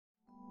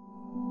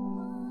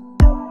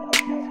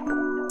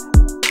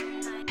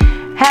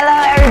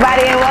Hello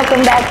everybody and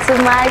welcome back to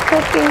my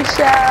cooking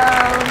show.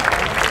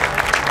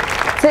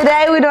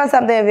 Today we're doing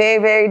something very,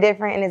 very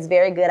different and it's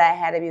very good. I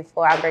had it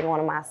before. I bring one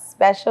of my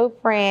special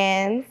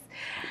friends.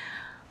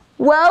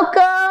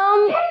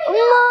 Welcome,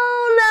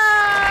 Moona.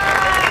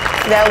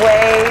 That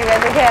wave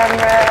at the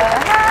camera.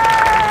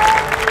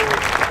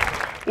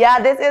 Hi. Yeah,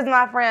 this is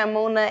my friend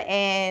Moona,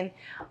 and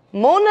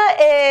Moona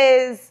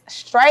is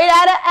straight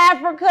out of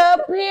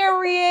Africa,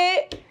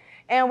 period.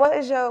 And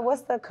what's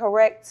the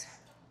correct?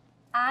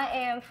 I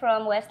am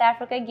from West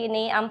Africa,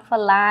 Guinea. I'm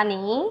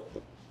Fulani.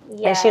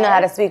 Yes. And she know how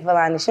to speak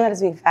Fulani. She know how to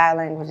speak 5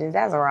 languages.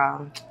 That's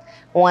wrong.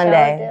 One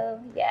day.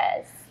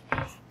 Yes.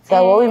 So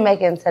and what we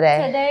making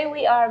today? Today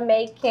we are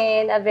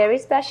making a very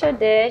special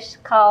dish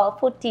called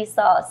putti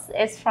sauce.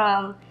 It's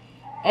a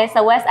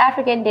West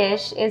African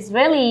dish. It's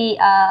really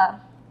a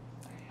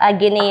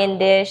Guinean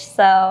dish,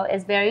 so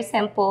it's very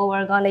simple.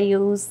 We're gonna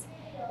use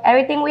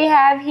everything we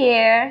have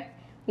here.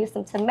 Use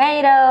some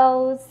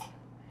tomatoes,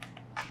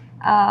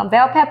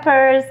 bell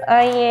peppers,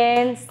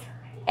 onions,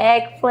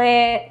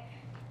 eggplant,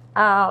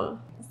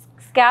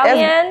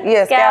 scallion.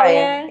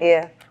 Scallion.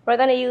 Yeah. We're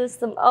gonna use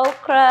some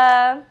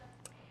okra.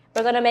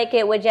 We're gonna make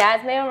it with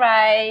jasmine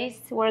rice.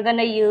 We're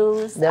gonna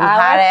use them our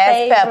hot ass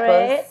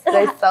favorite peppers.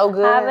 They so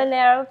good.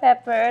 habanero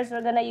peppers.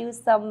 We're gonna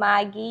use some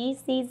Maggi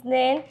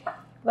seasoning.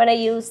 We're gonna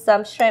use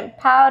some shrimp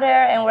powder,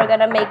 and we're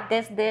gonna make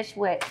this dish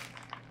with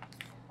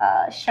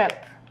shrimp.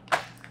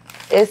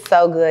 It's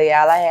so good,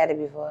 y'all. I had it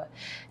before.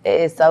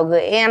 It is so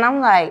good. And I'm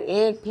like,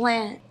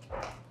 eggplant.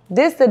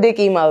 This the dick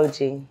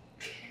emoji.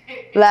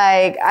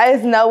 Like,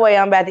 there's no way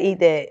I'm about to eat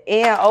that.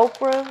 And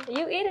okra.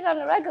 You eat it on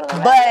the regular.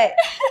 But,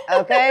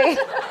 okay.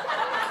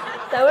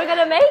 So we're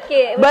gonna make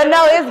it. But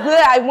no, it's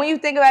good. When you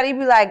think about it,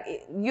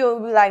 you'll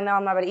be like, no,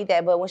 I'm not about to eat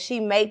that. But when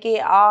she make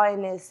it all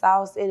in this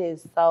sauce, it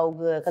is so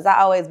good. Because I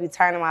always be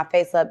turning my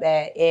face up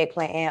at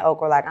eggplant and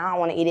okra. Like, I don't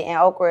want to eat it. And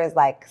okra is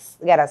like,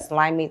 got a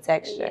slimy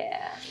texture.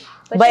 Yeah.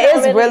 But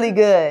it's really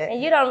good.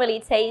 And you don't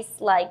really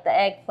taste like the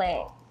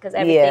eggplant because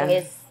everything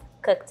is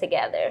cooked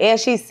together. And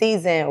she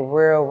seasoned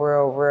real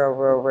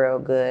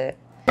good.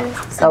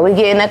 So we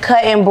getting a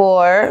cutting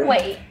board.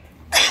 Wait.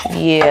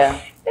 Yeah.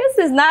 This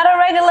is not a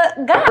regular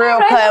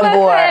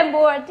cutting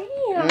board.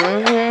 Damn.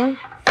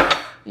 Mm-hmm.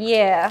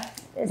 Yeah.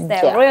 It's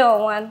that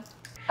real one.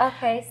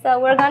 Okay, so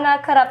we're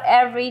gonna cut up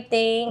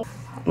everything.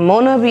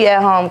 Moona be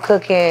at home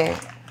cooking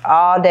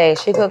all day.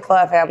 She cook for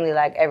her family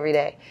like every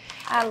day.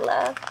 I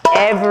love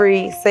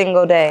every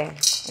single day.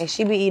 And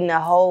she be eating the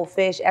whole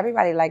fish.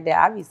 Everybody like that.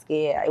 I be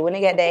scared. When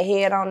they got that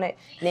head on it,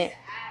 then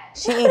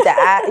she eat the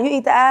eyes. You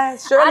eat the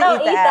eyes? Shirley I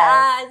don't eat the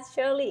eyes.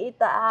 Shirley eat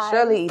the eyes.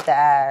 Shirley eat the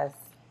eyes.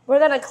 We're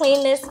gonna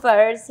clean this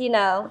first, you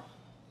know.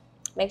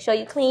 Make sure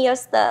you clean your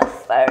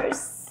stuff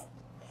first.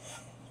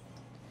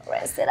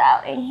 Rinse it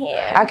out in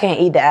here. I can't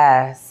eat the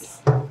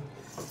eyes. You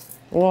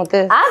want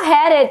this? I've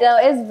had it though.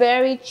 It's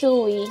very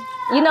chewy.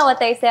 You know what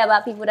they say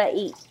about people that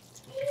eat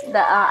the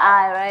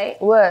eye,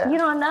 right? What? You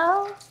don't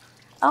know?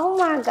 Oh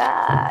my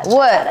God.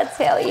 What? I gotta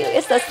tell you.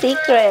 It's a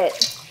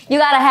secret. You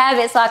gotta have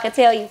it so I can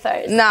tell you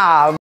first.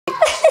 Nah.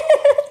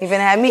 You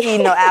finna have me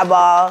eating no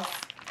eyeballs.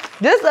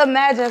 Just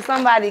imagine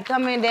somebody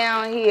coming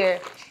down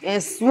here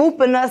and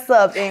swooping us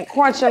up and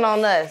crunching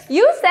on us.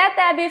 You said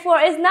that before.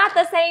 It's not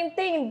the same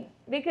thing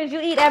because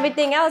you eat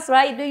everything else,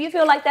 right? Do you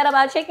feel like that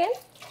about chicken?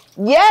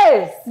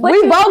 Yes. But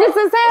we bogus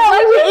as hell.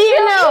 We be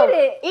eating them.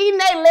 Eating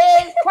their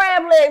legs,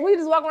 crab legs. We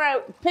just walk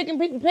around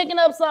picking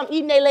up something,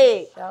 eating their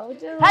legs. So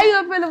do. How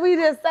you feel if we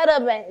just set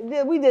up and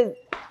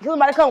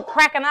somebody come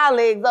cracking our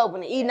legs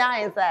open and eating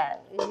our inside?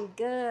 You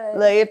good.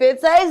 Look, if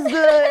it tastes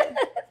good.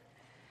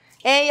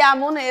 And y'all,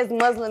 Moona is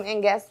Muslim,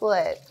 and guess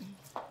what?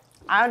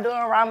 I'm doing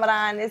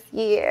Ramadan this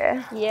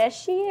year.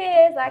 Yes, she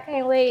is. I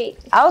can't wait.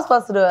 I was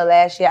supposed to do it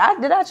last year.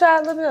 Did I try a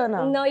little bit or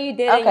no? No, you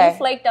didn't. Okay. You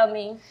flaked on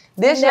me.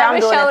 This year I'm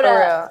doing it for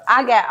real.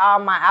 I got all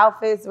my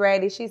outfits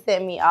ready. She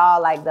sent me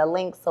all like the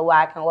links so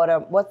I can order.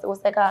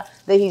 What's that called?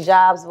 The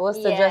hijabs.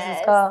 What's the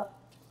dresses called?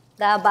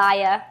 The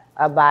abaya.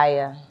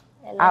 Abaya.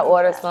 I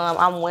ordered some.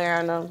 I'm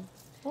wearing them.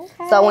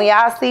 Okay. So when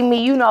y'all see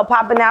me,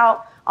 popping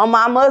out on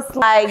my Muslim,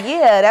 like,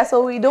 yeah, that's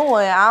what we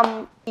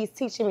doing. He's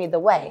teaching me the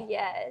way.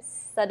 Yes.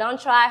 So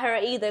don't try her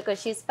either because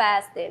she's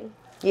fasting.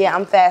 Yeah,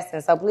 I'm fasting,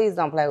 so please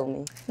don't play with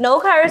me. No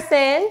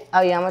cursing.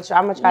 Oh yeah, I'm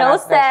gonna try. No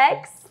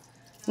sex.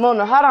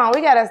 Moona, hold on.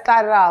 We gotta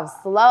start it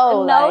off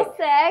slow. No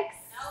sex.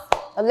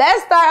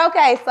 Let's start.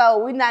 Okay,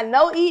 so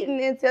no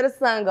eating until the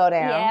sun go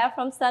down. Yeah,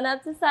 from sun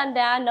up to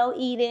sundown, no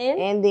eating.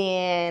 And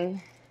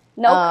then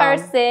no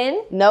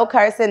cursing. No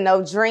cursing,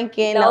 no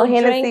drinking, no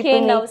Hennessy for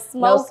me. No smoking.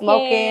 No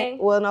smoking.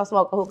 Well, no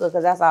smoking hookah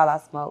because that's all I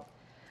smoke.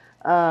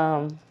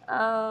 No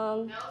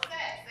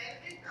sex.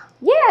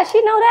 Yeah,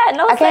 she know that.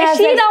 No sex.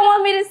 She don't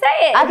want me to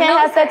say it. I can't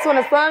have sex when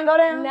the sun go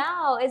down?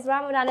 No, it's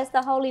Ramadan. It's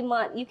the holy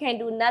month. You can't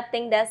do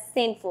nothing that's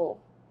sinful.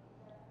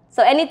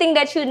 So anything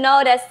that you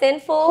know that's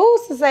sinful.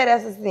 Who's to say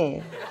that's a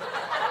sin?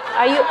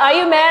 Are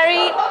you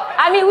married?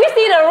 I mean, we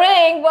see the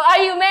ring, but are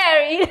you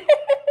married?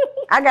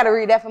 I got to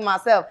read that for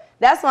myself.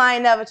 That's why I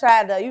ain't never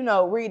tried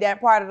to, read that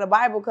part of the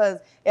Bible, because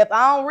if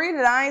I don't read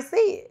it, I ain't see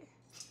it.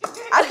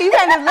 You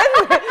can't just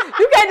listen.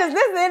 You can't just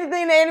listen to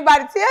anything that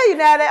anybody tell you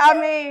now. That I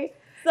mean.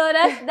 So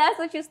that's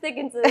what you're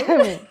sticking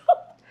to.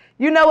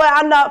 You know what?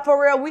 I'm not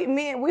for real. We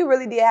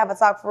really did have a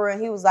talk for real.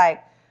 And he was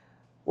like,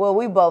 well,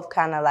 we both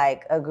kind of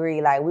like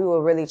agree. Like we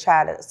would really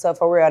try to, so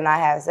for real, not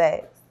have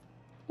sex.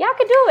 Y'all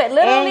could do it.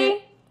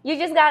 Literally, you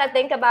just gotta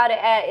think about it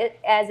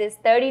as it's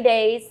 30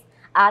 days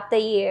out the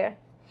year.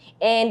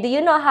 And do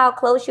you know how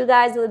close you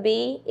guys would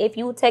be if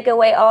you take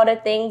away all the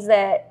things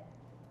that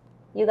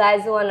you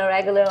guys do on a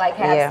regular, like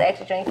have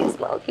sex, drink, and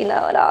smoke, you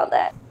know, and all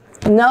that?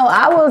 No,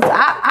 I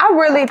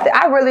really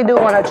do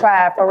want to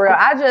try it for real.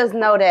 I just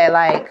know that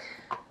like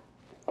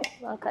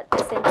I'll cut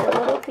this into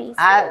little pieces.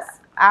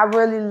 I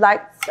really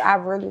like to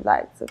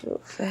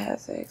have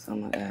sex. Oh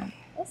my God.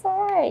 It's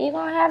all right. You're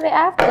gonna have it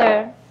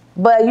after.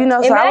 But you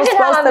know, so I was imagine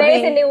supposed how to be.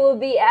 amazing it will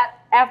be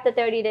after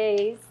 30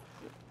 days.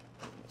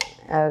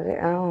 Okay.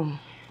 Oh.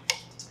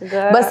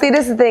 Girl. But see,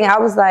 this is the thing. I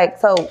was like,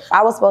 so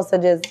I was supposed to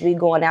just be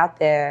going out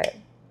there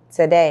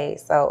today,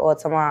 or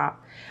tomorrow.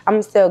 I'm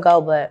gonna still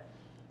go, but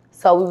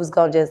so we was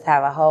gonna just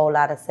have a whole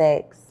lot of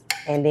sex,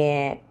 and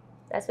then.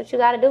 That's what you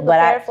gotta do.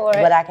 Prepare for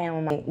it. But I came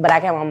on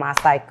my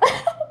cycle.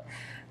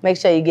 Make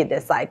sure you get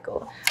that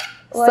cycle.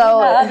 Well, so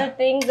you know other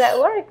things at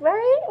work,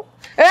 right?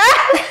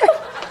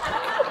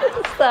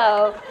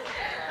 So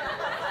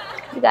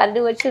you gotta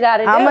do what you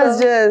gotta do.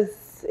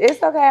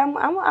 It's okay. I'm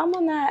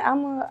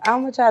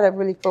gonna try to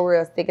really for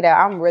real stick it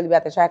out. I'm really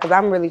about to try because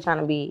I'm really trying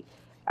to be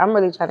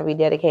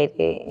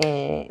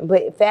dedicated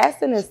but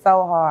fasting is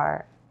so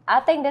hard.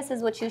 I think this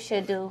is what you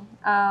should do.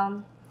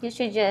 You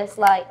should just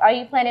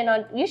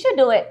you should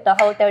do it the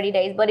whole 30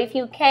 days, but if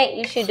you can't,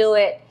 you should do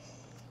it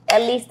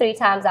at least 3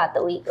 times out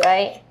the week,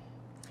 right?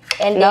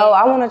 And no,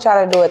 I want to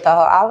try to do it the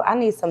whole. I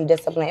need some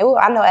discipline.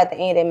 I know at the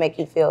end it make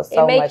you feel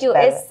so much better.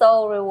 It's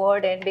so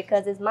rewarding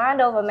because it's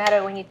mind over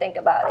matter when you think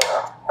about it.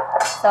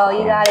 So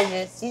you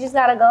just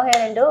gotta go ahead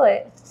and do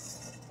it.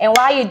 And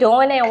while you're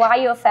doing it, and while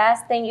you're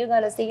fasting, you're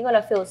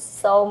gonna feel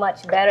so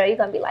much better. You're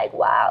gonna be like,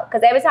 wow,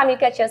 because every time you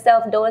catch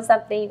yourself doing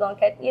something, you're gonna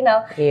catch,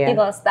 you're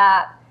gonna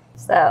stop.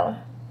 So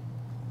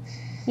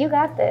you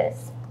got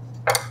this.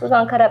 We're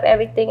gonna cut up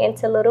everything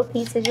into little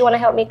pieces. You wanna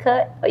help me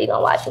cut, or you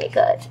gonna watch me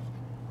cut?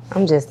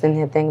 I'm just sitting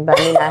here thinking about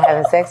me not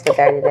having sex for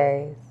 30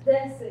 days.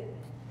 That's it.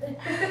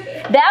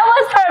 That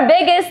was her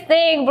biggest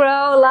thing,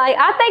 bro. Like,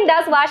 I think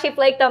that's why she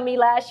flaked on me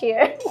last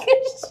year.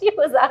 She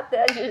was out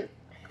there just...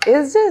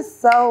 It's just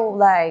so,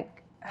 like,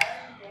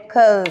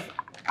 because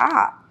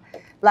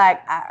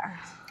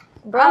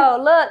Bro,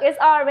 look, it's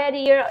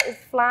already,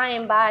 it's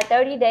flying by.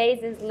 30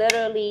 days is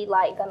literally,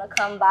 like, gonna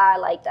come by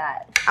like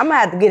that. I'm gonna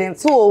have to get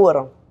into it with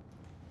him.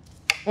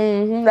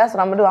 That's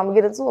what I'm gonna do. I'm gonna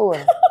get into it with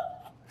him.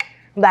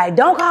 Like,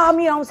 don't call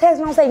me, don't text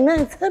me, don't say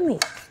nothing to me.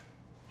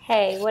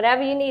 Hey,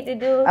 whatever you need to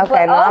do. Okay,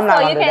 but no, I'm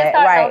not gonna you do can't that.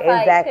 start Right, no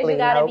fights exactly. because you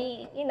gotta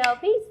be,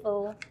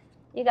 peaceful.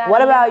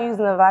 What about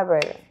using a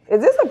vibrator? Is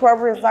this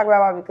appropriate to talk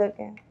about while we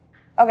cooking?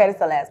 Okay, this is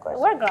the last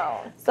question. We're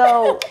grown.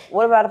 So,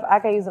 what about if I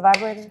can't use a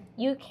vibrator?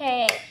 You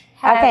can't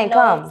have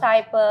no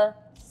type of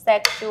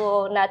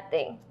sexual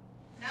nothing.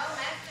 No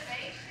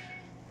masturbation?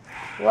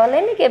 Well,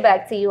 let me get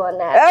back to you on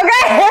that.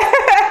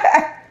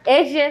 Okay.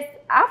 It's just,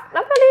 I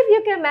believe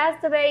you can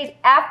masturbate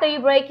after you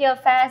break your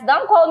fast.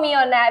 Don't quote me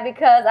on that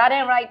because I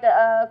didn't write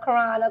the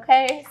Quran,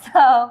 okay?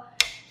 So,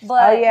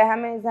 but... Oh, yeah. How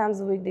many times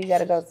a week do you got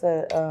to go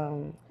to,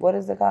 what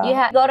is it called? You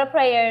have to go to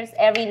prayers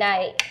every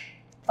night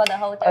for the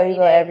whole 30 days. Oh, you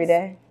go every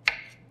day?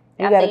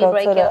 You got to go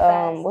to the, to the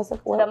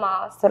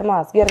mosque. To the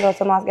mosque. You got to go to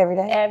the mosque every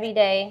day? Every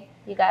day.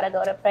 You got to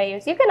go to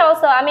prayers. You can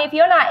also, if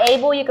you're not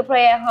able, you can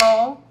pray at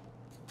home.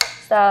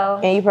 So...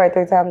 And you pray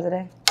 3 times a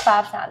day?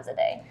 5 times a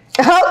day.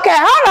 Okay,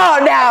 hold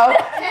on now.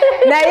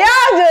 Now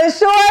y'all just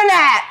showing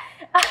that.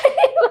 5 times.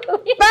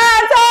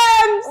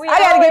 I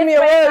gotta give me a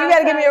rug. You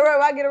gotta give me a rug.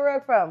 Where I get a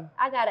rug from?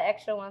 I got an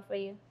extra one for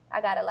you. I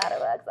got a lot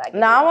of rugs.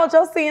 I want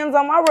your sins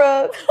on my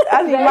rug.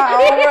 I need my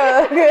own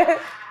rug.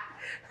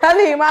 I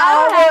need my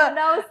own rug.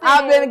 No,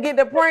 I've been getting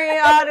to praying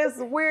all this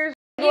weird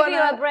shit. Give you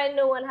a brand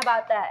new one. How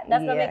about that?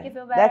 That's gonna make you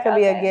feel better. That could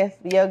be a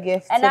gift. Your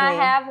gift and to me. I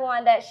have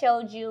one that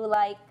showed you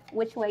like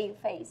which way you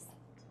face.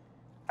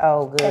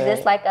 Oh, good. Because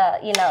it's like a,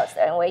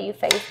 certain way you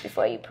face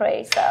before you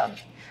pray. So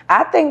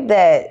I think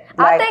that.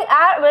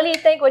 I really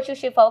think what you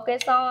should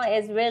focus on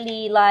is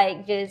really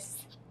like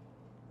just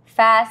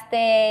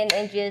fasting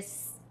and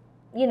just,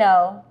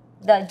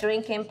 the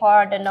drinking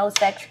part, the no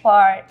sex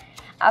part.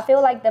 I feel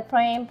like the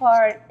praying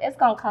part, it's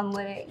gonna come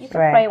with it. You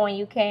can pray when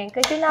you can,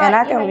 cause you're not. And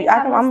I'm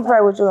gonna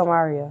pray with you and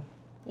Mario.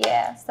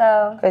 Yeah.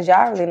 So. Cause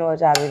y'all really know what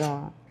y'all be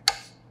doing.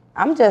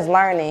 I'm just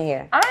learning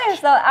here.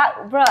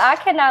 I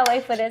cannot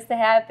wait for this to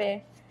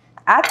happen.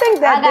 I think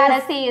that I gotta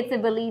see it to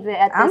believe it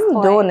at this point.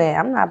 I'm doing it.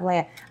 I'm not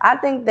playing. I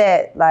think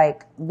that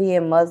like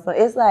being Muslim,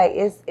 it's like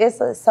it's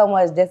so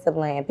much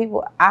discipline.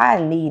 I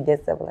need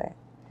discipline.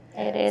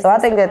 It is. So I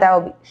think that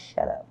would be.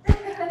 Shut up.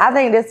 I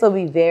think this will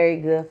be very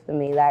good for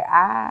me. Like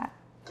I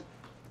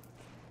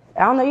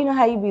don't know. You know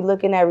how you be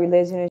looking at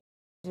religion and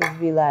just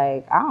be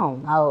like, I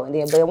don't know. And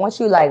then, but once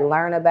you like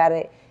learn about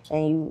it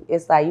and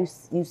it's like you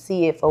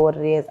see it for what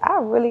it is. I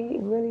really,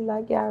 really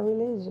like y'all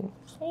religion.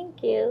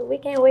 Thank you. We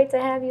can't wait to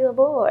have you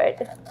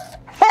aboard. Okay.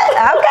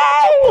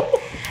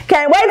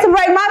 Can't wait to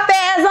break my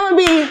fast. I'm gonna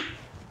be,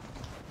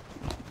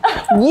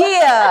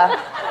 yeah.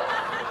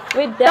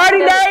 30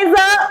 days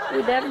up.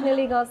 We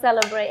definitely gonna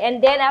celebrate.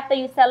 And then after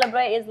you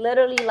celebrate, it's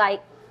literally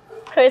like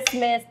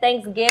Christmas,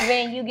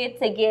 Thanksgiving. You get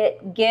to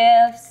get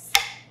gifts.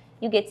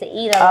 You get to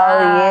eat a lot. Oh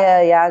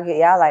yeah,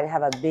 y'all like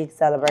have a big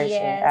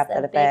celebration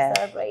after the fast. Yes, a big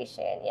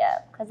celebration. Yeah,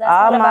 because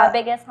that's one of our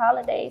biggest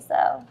holidays.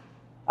 So.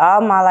 All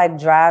my like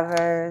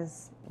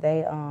drivers,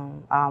 they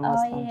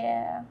almost. Oh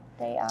yeah,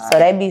 they are. So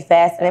they be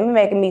fasting. They be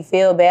making me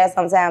feel bad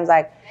sometimes.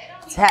 Like.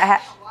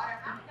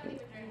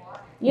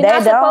 They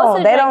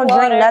don't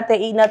drink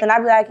nothing, eat nothing. I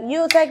be like,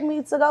 you take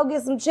me to go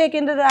get some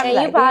chicken.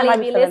 And you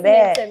probably be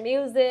listening to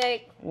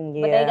music, but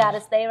they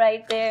gotta stay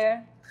right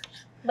there.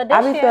 But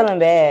I be feeling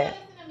bad.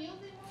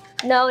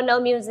 No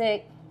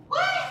music.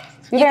 What?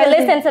 You can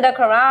listen to the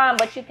Quran,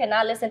 but you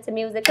cannot listen to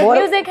music. Because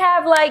music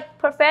have like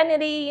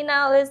profanity, you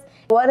know. It's.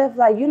 What if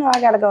like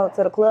I gotta go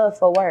to the club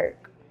for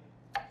work?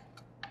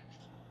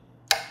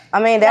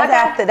 I mean that's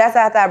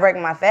after I break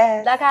my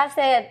fast. Like I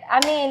said, I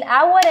mean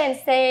I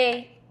wouldn't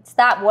say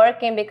stop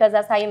working because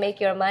that's how you make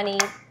your money.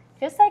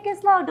 Just take it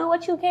slow. Do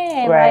what you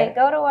can. Right. Like,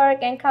 go to work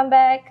and come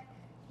back.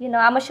 You know,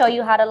 I'm going to show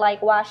you how to,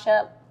 like, wash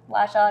all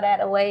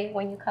that away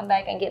when you come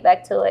back and get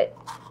back to it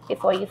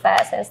before you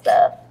fast and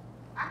stuff.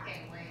 I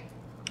can't wait.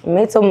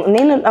 Me too.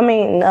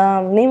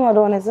 Nemo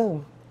doing it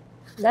too.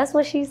 That's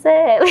what she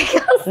said.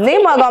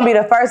 Nemo going to be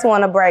the first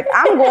one to break.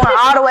 I'm going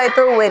all the way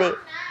through with it.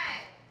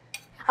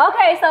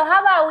 Okay, so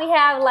how about we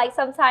have, like,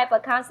 some type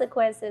of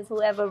consequences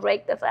whoever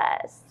break the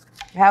fast?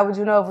 How would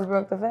you know if we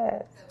broke the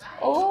fast?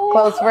 Ooh.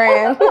 Close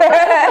friend.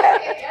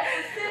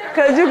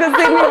 Because you can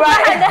see me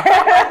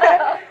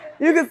right.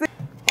 You can see.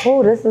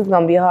 Oh, this is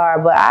going to be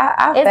hard. But I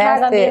fasted. It's not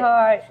going to be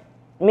hard.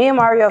 Me and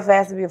Mario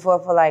fasted before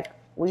for like,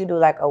 we do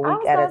like a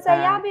week at a time. I was going to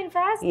say, y'all been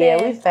fasting.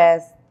 Yeah, we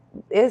fast.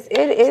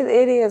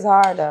 It is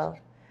hard though.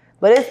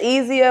 But it's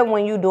easier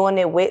when you doing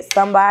it with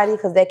somebody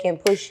because they can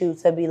push you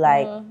to be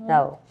like,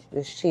 no,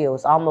 just chill.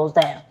 It's almost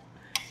down.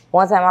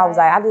 One time I was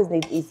like, I just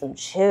need to eat some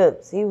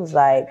chips. He was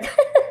like,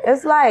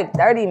 it's like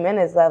 30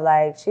 minutes left,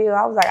 like, chill.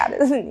 I was like, I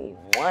just need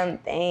one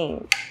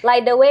thing.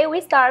 Like, the way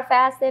we start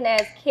fasting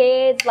as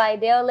kids, like,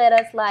 they'll let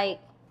us, like,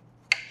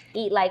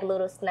 eat, like,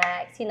 little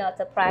snacks, you know,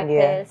 to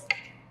practice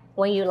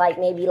when you, like,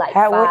 maybe, like,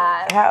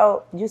 5.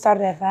 How you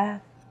started at 5?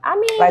 I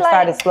mean, like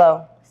started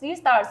slow. So you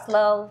start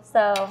slow,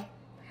 so.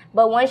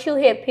 But once you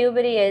hit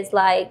puberty, it's,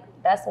 like,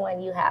 that's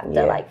when you have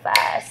to, like,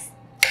 fast.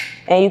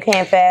 And you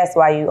can't fast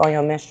while you on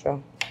your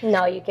menstrual.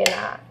 No, you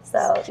cannot.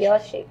 So, your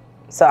shit.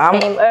 So I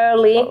came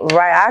early.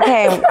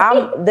 Right,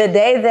 I'm the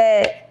day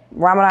that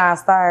Ramadan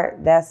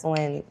start, that's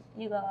when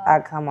I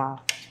come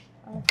off.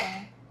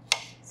 Okay.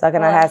 So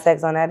can I have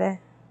sex on that day?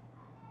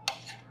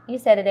 You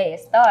said the day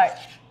it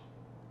starts.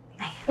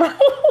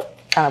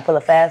 Trying to pull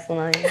a fast one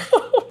on you.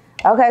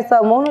 Okay,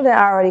 so Moona done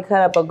already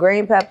cut up a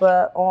green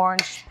pepper,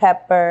 orange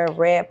pepper,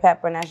 red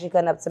pepper. Now she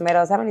cutting up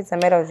tomatoes. How many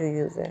tomatoes you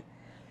using?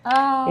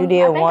 You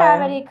did one. I think I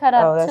already cut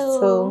up that's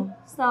 2.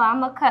 So I'm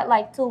going to cut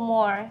like 2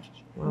 more.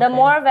 Okay. The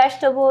more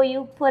vegetable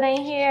you put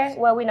in here,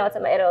 well, we know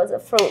tomato is a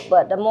fruit,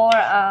 but the more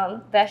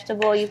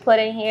vegetable you put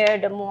in here,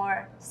 the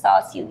more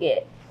sauce you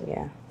get.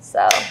 Yeah.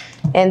 So.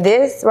 And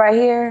this right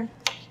here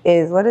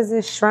is, what is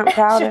this, shrimp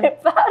powder?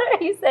 Shrimp powder?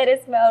 You said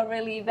it smelled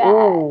really bad.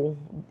 Ooh.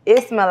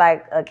 It smelled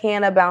like a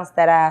can of bounce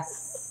that I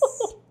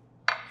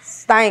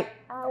stank.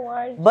 I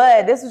warned you.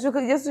 But this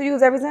what you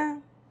use every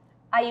time?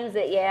 I use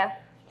it, yeah.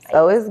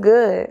 So it's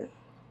good.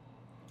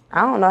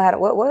 I don't know how to,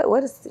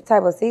 what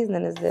type of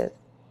seasoning is this?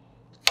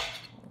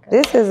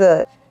 This is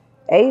a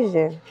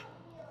Asian.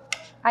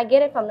 I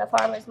get it from the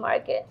farmer's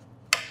market.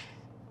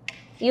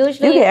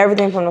 Usually. You get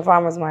everything from the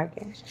farmer's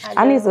market.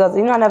 I need to go.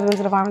 You know, I've never been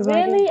to the farmer's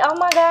market. Really? Oh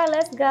my God,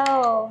 let's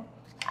go.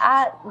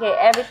 I get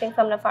everything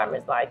from the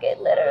farmer's market,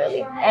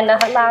 literally. And the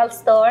halal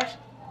store.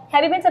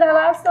 Have you been to the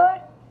halal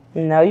store?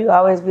 No, you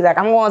always be like,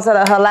 I'm going to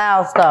the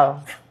halal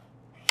store.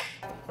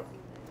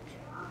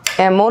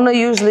 And Moona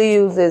usually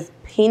uses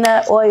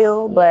peanut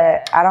oil,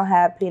 but I don't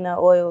have peanut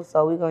oil,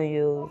 so we're going to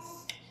use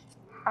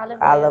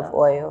olive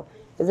oil.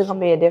 Is it going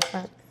to be a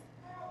difference?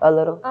 A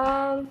little?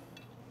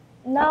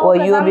 No. Well,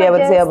 you'll be able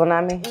to tell, but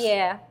not me?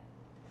 Yeah,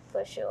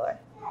 for sure.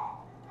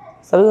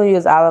 So we're going to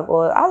use olive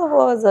oil. Olive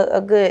oil is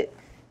a good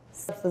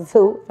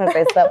substitute. I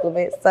say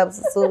supplement,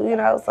 substitute, you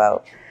know,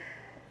 so,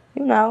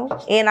 you know.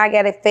 And I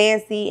got it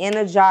fancy in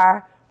a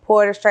jar,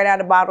 poured it straight out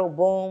of the bottle,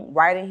 boom,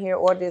 right in here.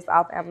 Order this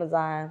off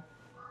Amazon.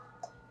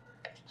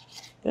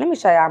 Let me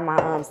show y'all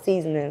my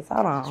seasonings.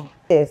 Hold on.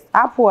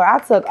 I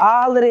took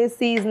all of this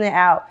seasoning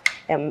out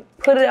and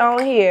put it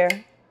on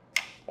here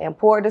and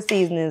poured the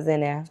seasonings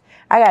in there.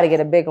 I got to get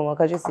a bigger one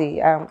because you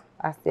see, I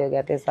still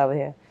got this over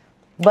here.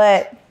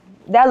 But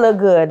that look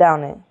good,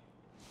 don't it?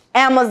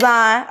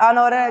 Amazon. Oh,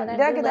 no, did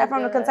I get that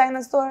from the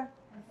Container Store?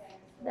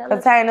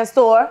 Container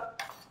Store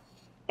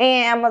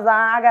and Amazon.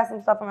 I got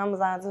some stuff from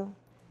Amazon too.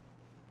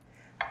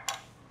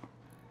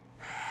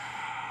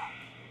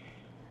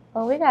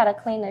 Well, we gotta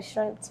clean the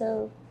shrimp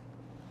too.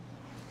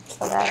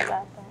 Forgot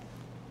about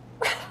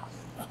that.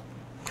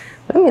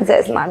 Let me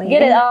text my name.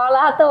 Get it all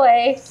out the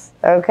way.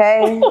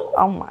 Okay.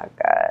 Oh my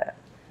God.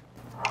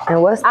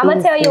 And what's I'm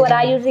gonna tell you what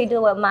I usually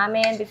do with my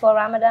man before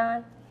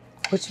Ramadan.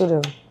 What you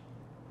do?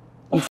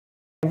 You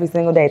every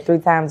single day, three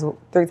times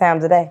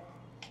a day,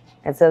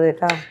 until it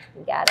comes.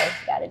 You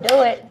gotta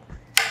do it.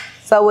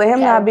 So with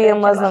him not being finish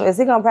him Muslim, up. is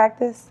he gonna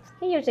practice?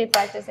 He usually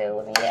practices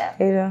with me, yeah.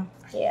 He do.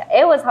 Yeah,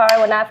 it was hard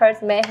when I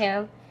first met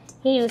him.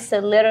 He used to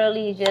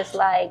literally just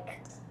like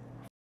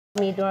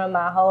me during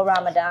my whole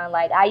Ramadan.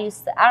 Like I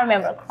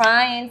remember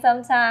crying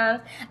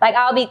sometimes. Like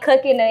I'll be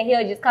cooking and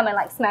he'll just come and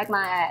like smack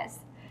my ass.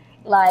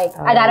 Like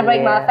I gotta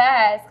break my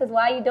fast, cause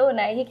why are you doing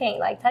that? He can't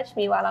like touch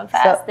me while I'm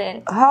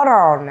fasting. So, hold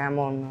on now,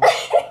 Moona.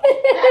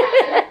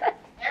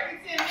 Every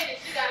 10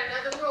 minutes, she got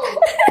another rule.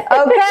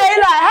 Okay,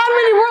 like how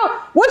many rules?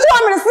 What you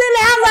want me to sit in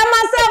the house by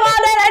myself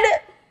all day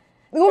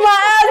with my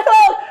eyes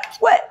closed?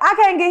 What?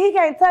 He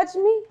can't touch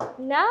me?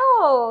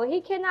 No,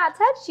 he cannot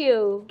touch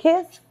you.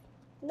 Kiss?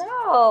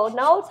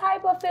 No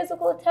type of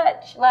physical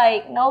touch.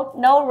 Like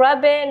no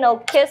rubbing, no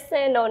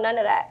kissing, no none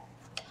of that.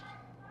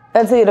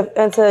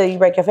 Until you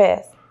break your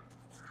fast.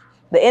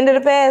 The end of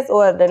the fast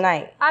or the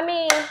night? I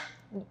mean,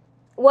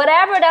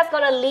 whatever that's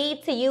gonna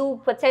lead to you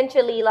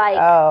potentially like,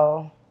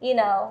 you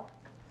know,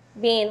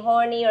 being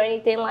horny or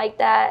anything like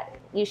that,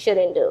 you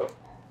shouldn't do.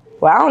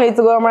 Well, I don't need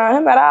to go around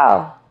him at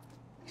all.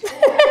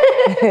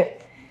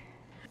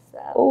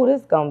 Oh,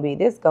 this gonna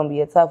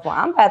be a tough one.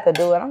 I'm about to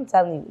do it. I'm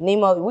telling you,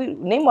 Nemo the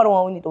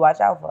one we need to watch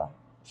out for.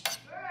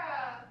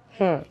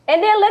 And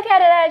then look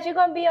at it as you're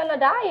gonna be on a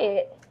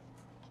diet.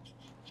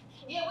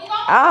 Yeah, we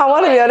gonna. I don't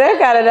want to be on that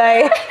kind of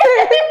diet.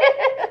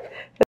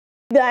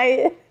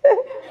 Diet.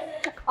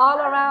 All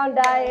around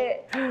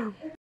diet.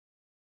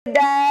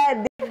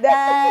 Diet. It's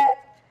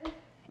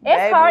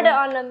Baby. harder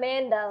on the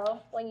men though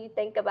when you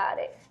think about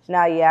it.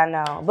 No, yeah, I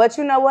know. But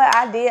you know what?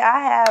 I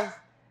have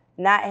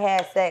not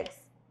had sex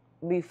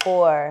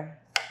before.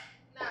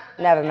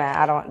 Never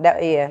mind. Never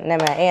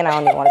mind. And I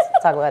don't even want to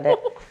talk about that.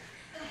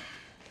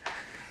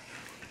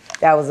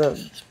 That was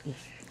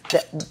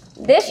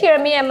This year,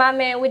 me and my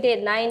man, we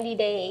did 90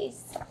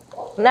 days.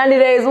 90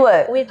 days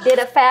what? We did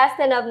a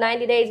fasting of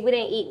 90 days. We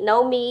didn't eat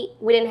no meat.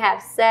 We didn't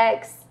have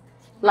sex.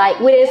 Like,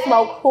 we didn't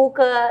smoke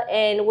hookah,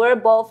 and we're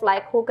both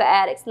like hookah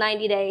addicts.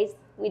 90 days,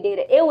 we did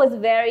it. It was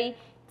very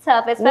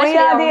tough, especially when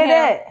y'all on did him.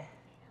 that?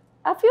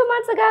 A few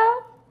months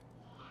ago.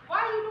 Why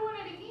are you doing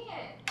it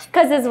again?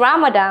 Because it's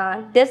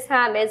Ramadan. This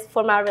time is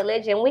for my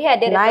religion. We had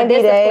did it 90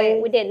 for discipline.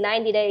 days. We did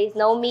 90 days,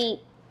 no meat,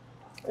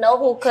 no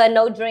hookah,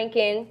 no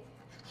drinking.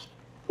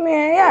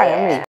 Man,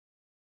 yeah.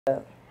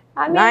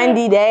 I mean,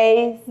 90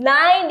 days.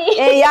 90.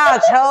 And y'all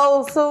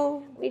chose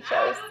to? We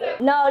chose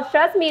to. No,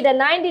 trust me, the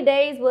 90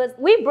 days was,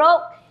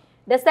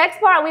 the sex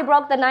part, we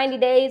broke the 90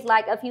 days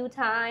like a few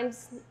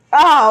times.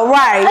 Oh,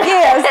 right.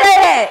 Yeah, say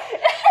that.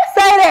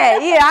 Say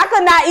that. Yeah, I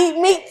could not eat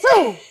meat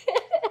too.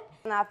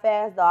 When I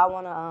fast though,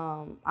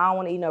 I don't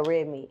wanna eat no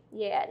red meat.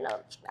 Yeah,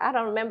 no. I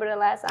don't remember the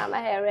last time I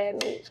had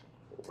red meat.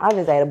 I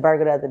just ate a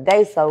burger the other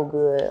day, so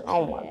good.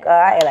 Oh my God,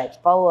 I ate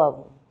like 4 of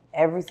them.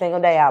 Every single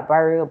day, I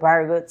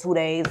burger, 2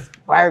 days,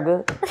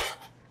 burger.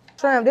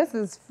 Shrimp, this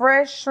is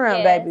fresh shrimp,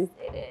 Yes, baby.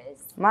 it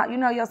is. You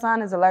know your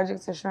son is allergic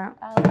to shrimp.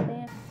 Oh,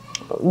 damn.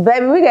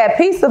 Baby, we got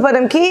pizza for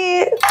them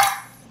kids.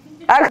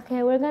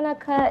 Okay, we're gonna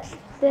cut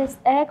this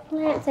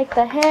eggplant, take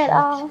the head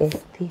off.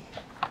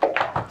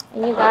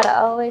 And you gotta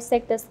always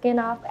take the skin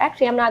off.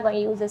 Actually, I'm not gonna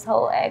use this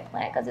whole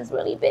eggplant because it's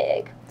really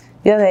big.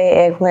 You ever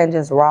ate eggplant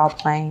just raw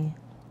plain?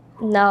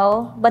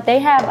 No, but they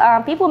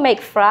have, people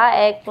make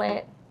fried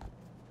eggplant.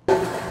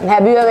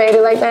 Have you ever ate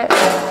it like that?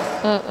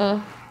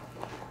 Mm-mm.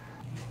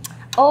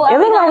 Oh, It are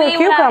we look gonna like a eat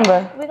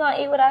cucumber. We're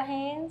gonna eat with our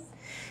hands?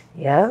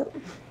 Yep.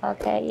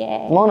 Okay,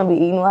 yeah. Mona be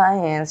eating with her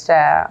hands,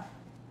 child.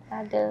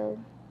 I do.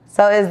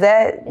 So is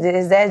that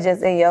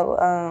just in your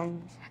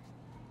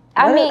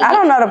I mean, I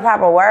don't know the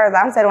proper words.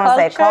 I'm saying want to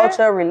say Culture?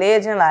 culture,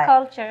 religion, like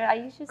culture. I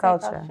usually say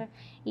culture.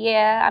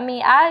 Yeah, I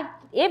mean,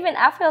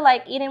 I feel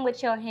like eating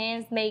with your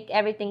hands make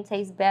everything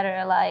taste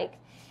better. Like,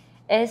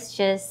 it's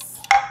just,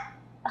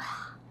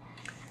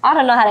 I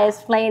don't know how to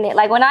explain it.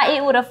 Like when I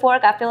eat with a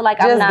fork, I feel like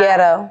I'm not. Just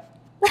ghetto.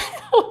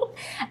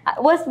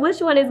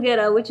 Which one is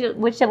ghetto?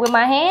 With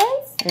my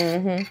hands?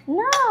 Mm-hmm.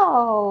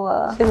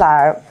 No. She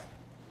like,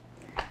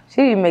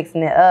 she be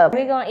mixing it up.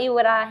 We're gonna eat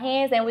with our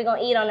hands and we're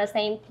gonna eat on the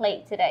same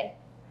plate today.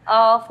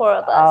 All 4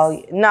 of us.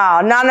 Oh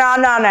no.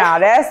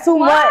 That's too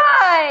much.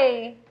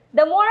 Why?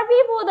 The more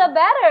people, the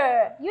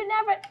better.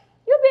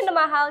 You've been to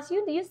my house.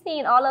 You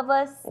seen all of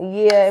us.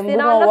 Yeah, and we're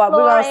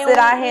gonna sit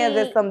our hands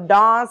in some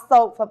Dawn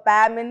soap for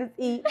 5 minutes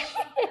each.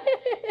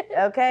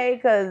 Okay,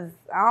 cause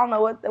I don't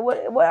know what I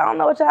don't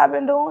know what y'all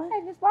been doing.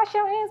 Hey, just wash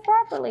your hands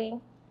properly.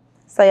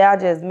 So y'all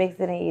just mix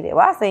it and eat it.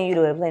 Well, I seen you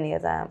do it plenty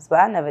of times, but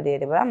I never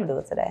did it. But I'm gonna do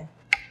it today.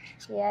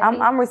 Yeah.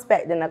 I'm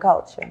respecting the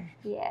culture.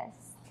 Yes.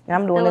 And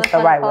I'm doing Do this it the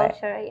for right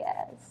culture, way.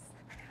 Yes.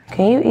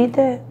 Can you eat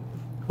that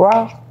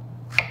raw?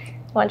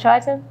 Want to try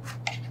to?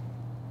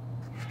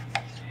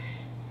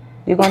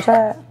 You gonna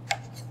try it?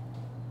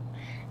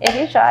 if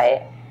you try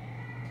it.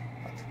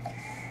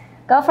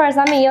 Go first.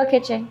 I'm in your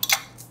kitchen.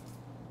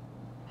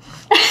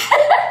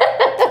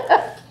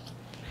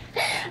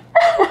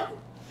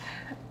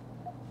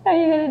 Are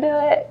you gonna do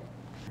it?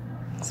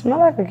 Smell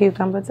like a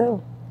cucumber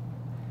too.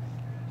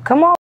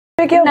 Come on,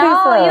 pick your piece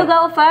up. No, you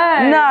go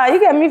first. Nah, you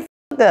got me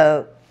f***ed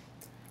up.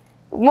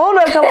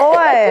 Moona, come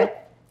on.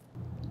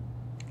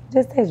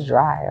 Just tastes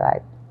dry.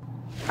 Like,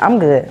 I'm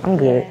good. I'm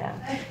good. Yeah.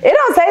 It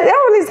don't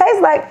really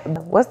taste like.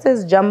 What's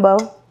this jumbo?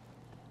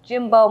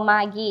 Jumbo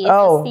Maggi. It's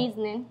a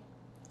seasoning.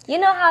 You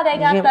know how they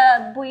got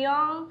the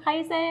bouillon? How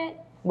you say it?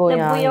 Bouillon,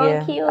 the bouillon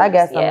yeah. cubes? I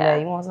got some of that.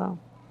 You want some?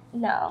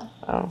 No.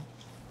 Oh.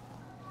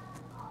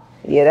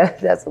 Yeah,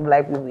 that's what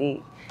black people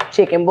eat.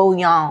 Chicken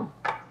bouillon.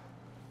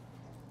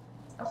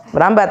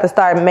 But I'm about to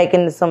start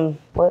making some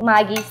what?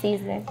 Maggi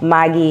seasoning.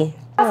 Maggi.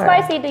 How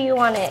spicy do you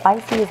want it?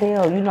 Spicy as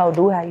hell. You know,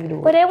 do how you do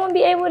it. But they won't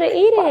be able to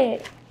eat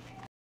it.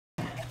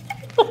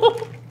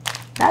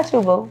 Not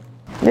you, boo.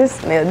 This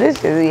smell, this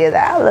shit is,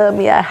 I love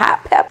me a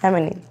hot pepper. How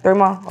many? 3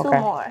 more? Okay.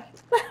 2 more.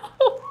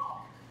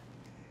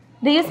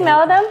 Do you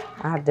smell them?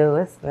 I do.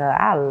 It smell.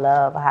 I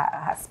love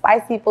hot.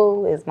 Spicy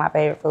food is my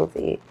favorite food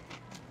to eat.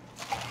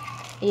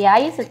 Yeah, I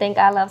used to think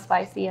I love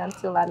spicy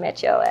until I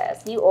met your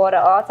ass. You order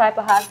all type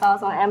of hot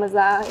sauce on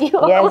Amazon. Yes,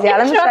 yeah.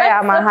 Let me show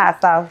y'all my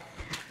hot sauce.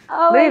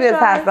 Look at this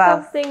hot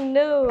sauce. Something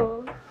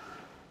new.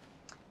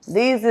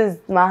 These is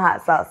my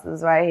hot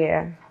sauces right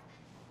here.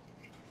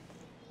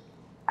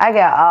 I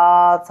got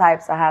all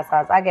types of hot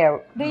sauce. I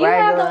got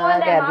regular, I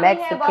got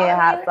Mexican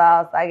hot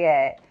sauce. I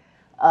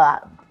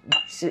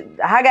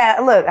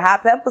got look,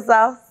 hot pepper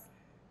sauce.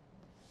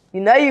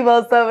 You know you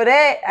want some of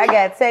that. I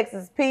got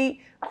Texas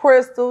Pete,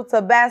 Crystal,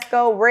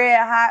 Tabasco, Red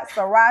Hot,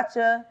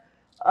 Sriracha,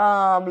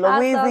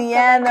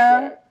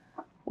 Louisiana.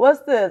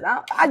 What's this?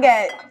 I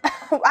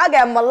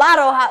got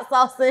mulatto hot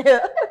sauce in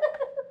here.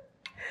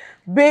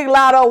 Big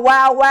Lotto,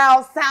 Wild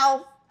Wild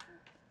South.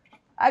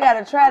 I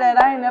gotta try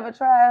that. I ain't never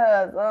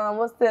tried hers.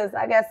 What's this?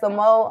 I got some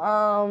more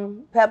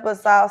pepper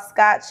sauce,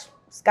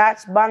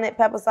 Scotch bonnet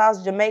pepper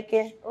sauce,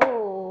 Jamaican.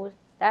 Ooh,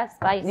 that's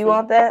spicy. You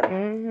want that?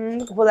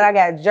 Mm-hmm. Pull it. I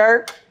got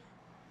jerk.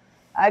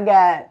 I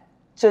got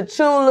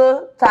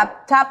Chichula,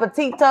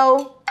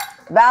 Tapatito,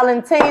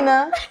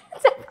 Valentina.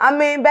 I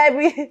mean,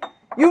 baby,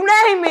 you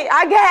name it,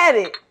 I got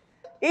it.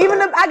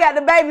 Even I got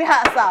the baby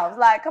hot sauce.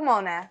 Like, come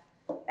on now.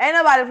 Ain't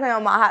nobody playing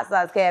on my hot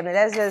sauce cabinet.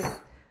 That's just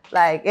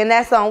like, and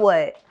that's on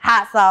what?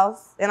 Hot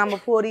sauce. And I'm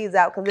gonna pull these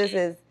out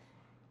because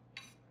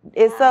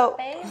it's so.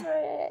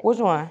 Favorite. Which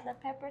one? The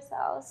pepper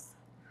sauce.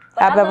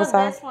 But Hot I pepper love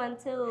sauce? this one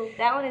too.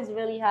 That one is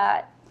really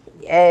hot.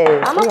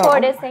 Yes. I'm gonna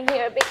pour this in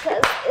here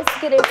because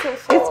it's getting too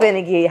full. It's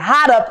finna get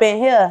hot up in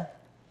here.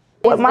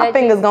 What, my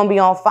fingers gonna be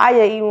on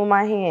fire even with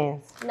my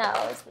hands. No,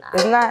 it's not.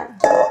 It's not?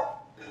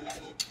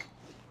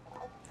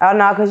 Oh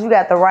no, cause you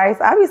got the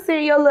rice. I be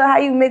seeing your little how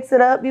you mix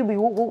it up. You be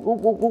whoop, whoop, whoop,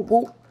 whoop, whoop,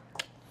 whoop.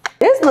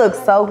 This looks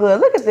so good.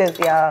 Look at this,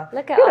 y'all.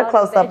 Look at Get a all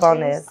close the up on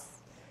veggies. this.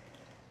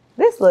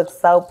 This looks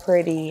so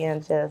pretty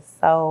and just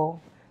so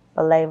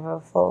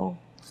flavorful.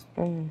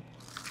 And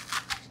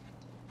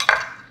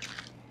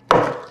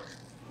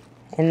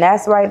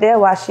that's right there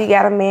why she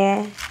got a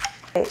man.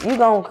 You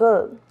gonna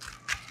cook.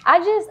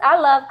 I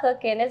love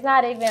cooking. It's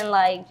not even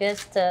like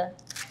just to,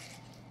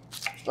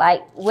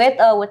 like with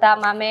or without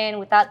my man,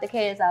 without the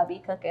kids, I'll be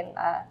cooking.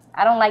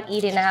 I don't like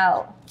eating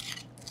out.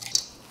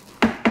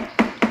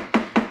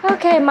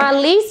 Okay, my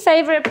least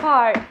favorite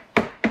part,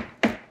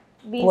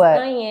 these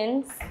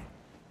onions.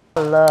 I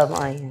love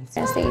onions.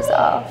 Rinse these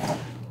off.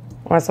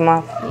 Rinse them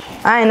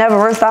off. I ain't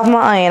never rinsed off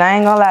my onion. I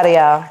ain't gonna lie to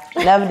y'all.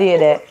 Never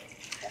did that.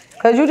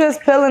 Cause you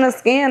just peeling the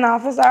skin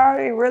off. It's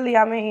already really,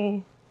 I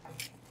mean.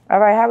 All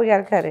right, how we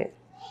gotta cut it?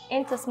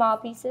 Into small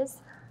pieces.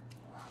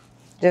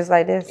 Just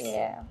like this?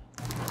 Yeah.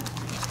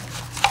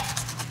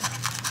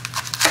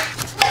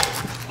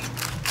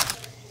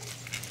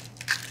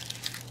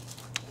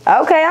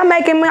 Okay, I'm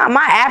making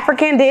my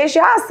African dish.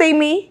 Y'all see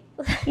me?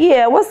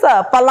 Yeah, what's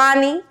up?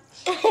 Falani.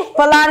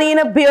 Falani in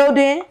the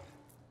building.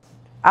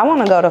 I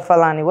want to go to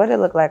Falani. What does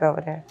it look like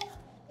over there?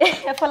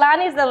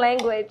 Fulani is the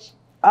language.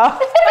 Oh.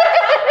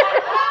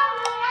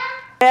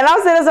 And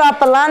I'm saying this about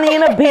Falani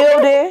in the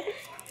building.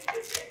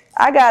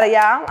 I got it,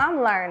 y'all.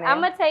 I'm learning. I'm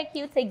going to take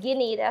you to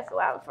Guinea. That's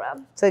where I'm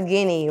from. To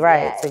Guinea,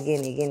 right. Yes. To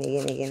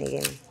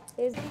Guinea.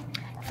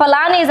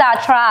 Fulani is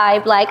our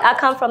tribe. Like, I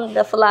come from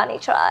the Fulani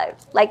tribe.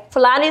 Like,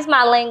 Fulani is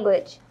my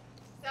language.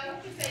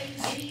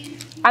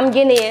 I'm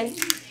Guinean.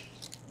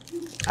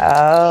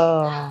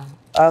 Oh,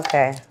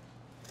 okay.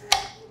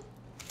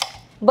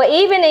 But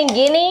even in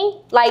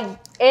Guinea, like,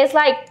 it's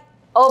like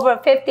over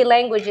 50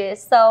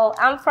 languages. So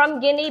I'm from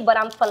Guinea, but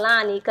I'm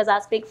Fulani because I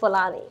speak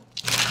Fulani.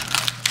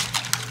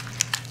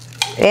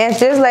 And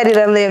this lady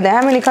that lived there,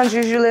 how many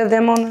countries you lived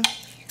in, Moona?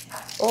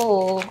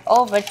 Oh,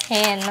 over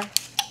 10.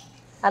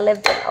 I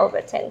lived in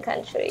over 10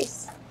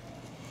 countries.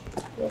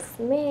 Yes,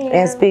 ma'am.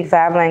 And speak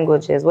 5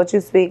 languages. What you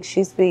speak?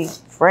 She speaks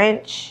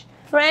French,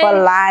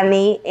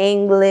 Fulani,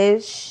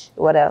 English.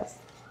 What else?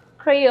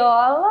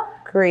 Creole.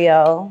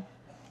 Creole.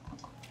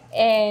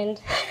 And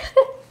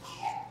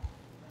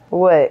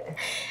what?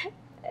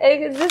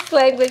 This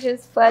language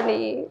is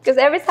funny. Because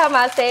every time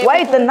I say it.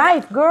 Wait, the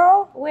knife,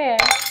 girl. Where?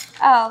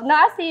 Oh, no,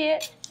 I see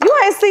it. You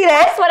ain't see I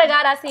that. swear to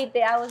God, I see it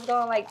there. I was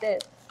going like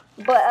this.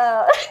 But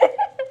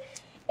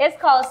it's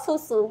called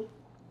susu.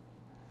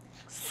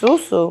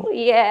 Susu.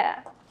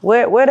 Yeah.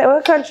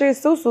 What country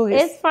is Susu?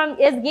 It's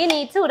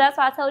Guinea too. That's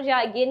why I told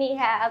y'all Guinea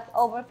has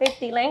over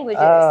 50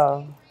 languages.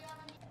 Oh.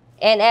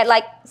 And at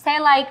say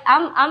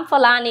I'm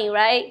Fulani,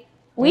 right?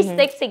 We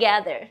stick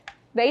together.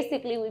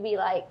 Basically, we be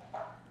like,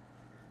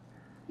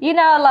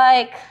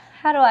 like,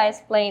 how do I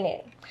explain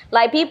it?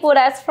 Like people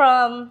that's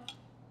from.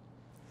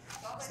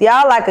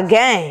 Y'all like a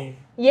gang.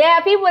 Yeah,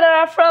 people that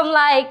are from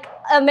like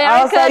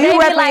America, so you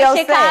they be like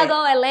Chicago,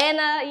 Chicago,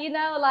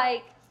 Atlanta,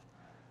 like.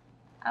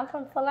 I'm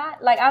from Fulani.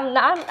 Like I'm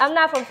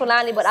not from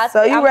Fulani, but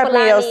So you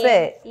repping your Fulani.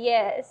 set?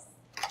 Yes,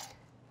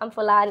 I'm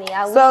Fulani.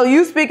 So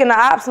you speaking the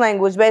ops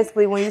language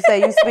basically when you say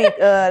you speak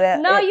that.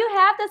 No, you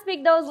have to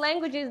speak those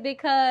languages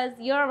because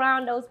you're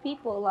around those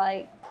people.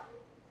 Like.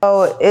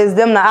 So is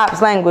them the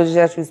ops language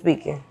that you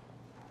speaking?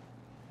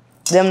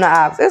 Them the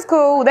ops. It's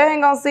cool. They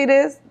ain't gonna see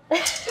this.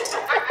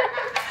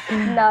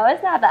 No,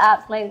 it's not the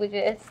ops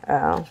languages.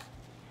 Oh.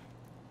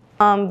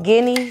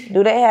 Guinea,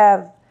 do they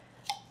have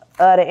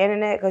the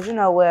internet? Because you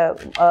know where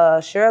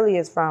Shirley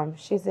is from.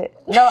 She said,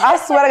 no, I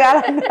swear to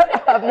God,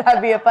 I'm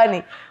not being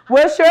funny.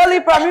 Where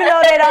Shirley from, you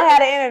know they don't have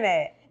the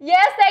internet.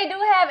 Yes, they do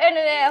have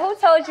internet. Who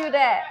told you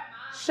that?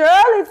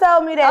 Shirley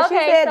told me that. Okay,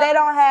 she said they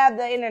don't have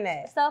the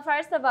internet. So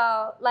first of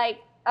all,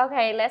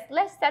 okay,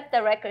 let's set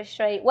the record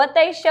straight. What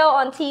they show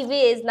on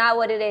TV is not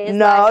what it is.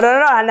 No.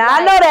 Now I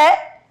know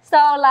that. So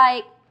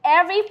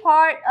every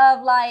part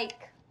of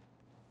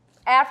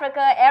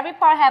Africa, every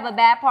part have a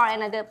bad part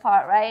and a good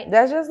part, right?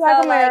 That's just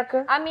like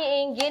America.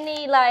 In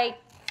Guinea,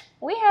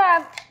 we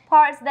have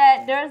parts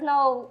that there's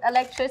no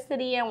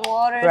electricity and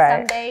water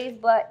some days,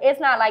 but it's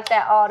not like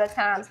that all the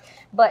times.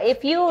 But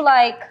if you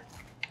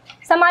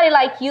somebody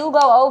like you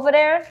go over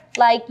there,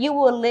 you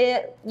will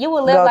live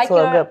like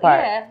you're a good part.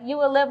 Yeah, you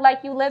will live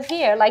like you live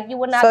here. Like you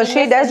would not. So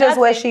that's just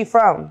where she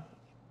from.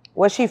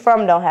 Where she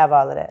from don't have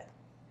all of that.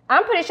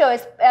 I'm pretty sure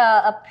it's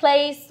a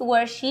place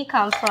where she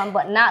comes from,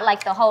 but not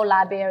like the whole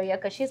Liberia,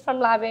 because she's from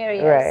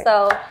Liberia. Right.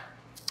 So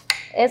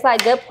it's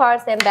like good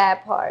parts and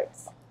bad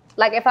parts.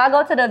 Like if I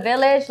go to the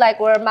village,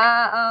 where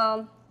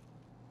my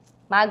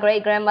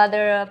great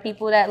grandmother,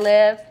 people that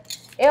live,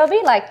 it'll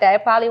be like that.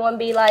 It probably won't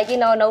be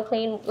no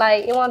clean,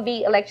 it won't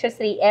be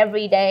electricity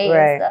every day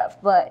and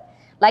stuff. But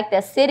the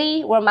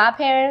city where my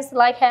parents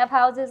have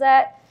houses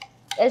at,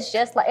 it's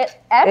just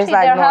actually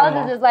their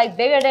houses is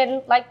bigger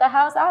than the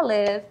house I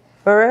live.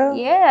 For real?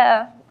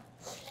 Yeah.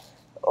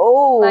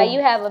 Oh.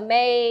 You have a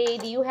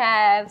maid, you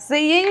have.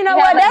 See, you know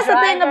what? That's the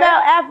thing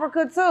about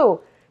Africa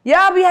too.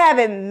 Y'all be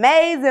having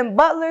maids and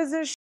butlers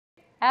and shit.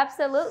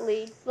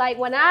 Absolutely.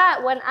 When I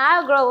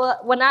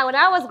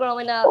was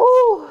growing up.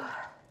 Ooh.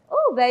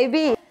 Ooh,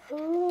 baby.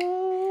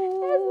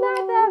 Ooh. It's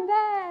not that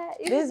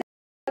bad. This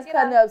is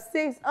cutting up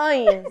 6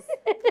 onions.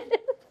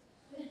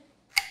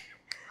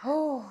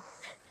 Oh.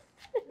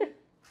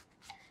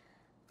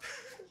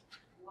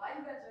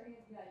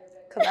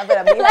 Cause I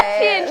better be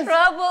she in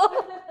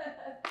trouble.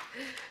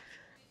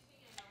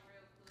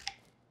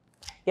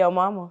 Yo,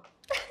 mama.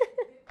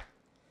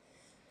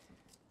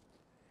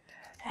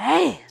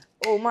 Hey.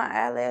 Oh, my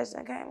eyelash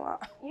that came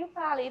off. You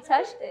probably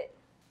touched it.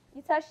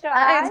 You touched your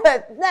I eye? ain't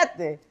touched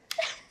nothing.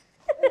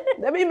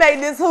 Let me make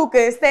this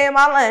hookah and stay in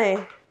my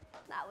lane.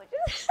 Not with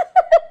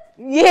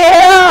you.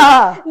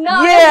 Yeah.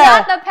 No, yeah.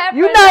 It's not the pepper.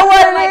 You know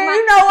what it is.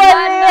 You know what it is.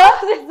 My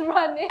nose is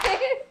running.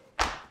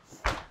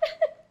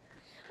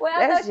 Well,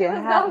 I thought you was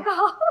gonna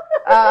call.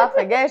 I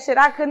forget shit.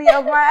 I couldn't even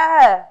open my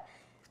eye.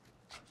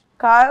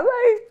 Call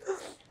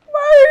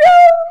Mario.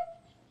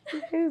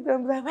 He's gonna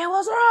be like, man,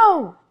 what's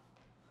wrong?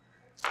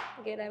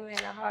 Get that man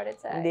a heart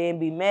attack. And then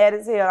be mad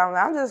as hell.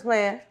 I'm just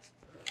playing.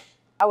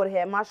 I would have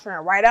had my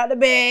shrimp right out the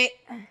bag,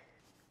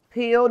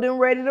 peeled and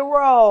ready to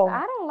roll. I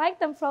don't like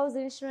them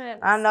frozen shrimp.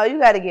 I know, you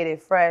got to get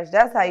it fresh.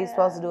 That's how you're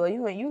supposed to do it.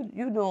 You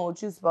doing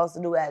what you're supposed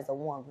to do as a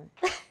woman.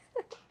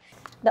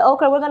 The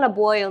okra, we're gonna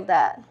boil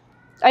that.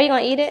 Are you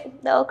gonna eat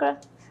it, the okra?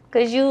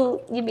 Cause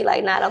you be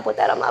like, nah, don't put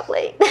that on my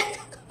plate.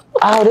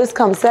 Oh, this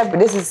comes separate.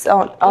 This is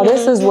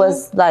this is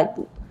what's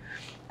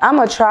I'm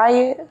gonna try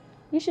it.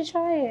 You should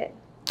try it.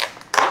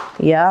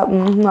 Yeah,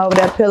 over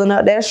there peeling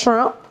up that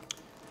shrimp.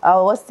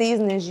 Oh, what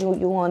seasonings you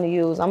want to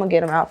use? I'm gonna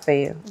get them out for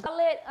you.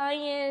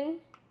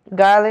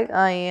 Garlic,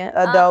 onion,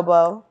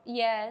 adobo.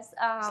 Yes.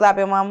 Slap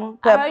your mama.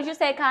 Pepper. I heard you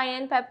say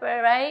cayenne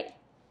pepper, right?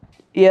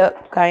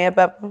 Yep, cayenne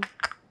pepper.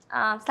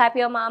 Slap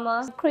your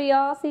mama.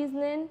 Creole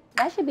seasoning.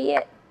 That should be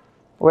it.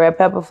 Red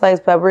pepper flakes,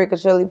 paprika,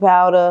 chili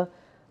powder,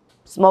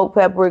 smoked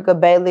paprika,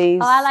 bay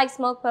leaves. Oh, I like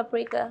smoked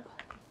paprika.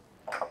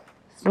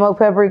 Smoked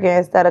paprika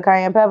instead of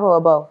cayenne pepper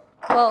or both?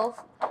 Both.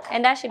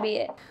 And that should be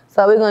it.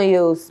 So we're gonna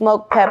use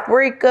smoked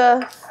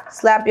paprika,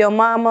 slap your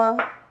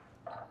mama,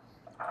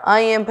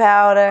 onion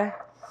powder,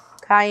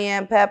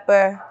 cayenne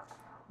pepper,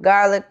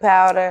 garlic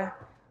powder,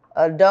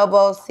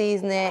 adobo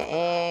seasoning,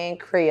 and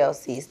Creole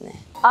seasoning.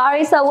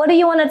 Ari, so what do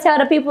you want to tell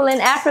the people in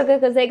Africa?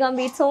 Because they're going to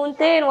be tuned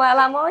in while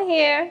I'm on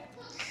here.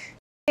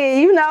 Yeah,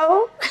 you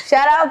know,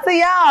 shout out to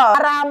y'all.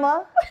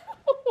 Jarama.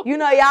 You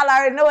know, y'all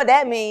already know what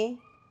that means.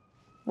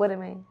 What it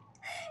mean?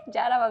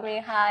 Jarama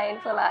mean hi in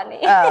Fulani.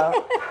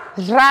 Oh,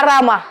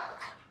 Jarama.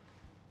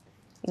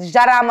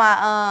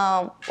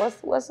 Jarama,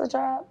 what's the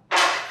tribe?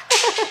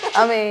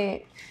 I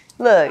mean,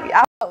 look,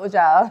 I fuck with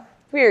y'all,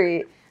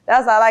 period.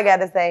 That's all I got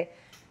to say.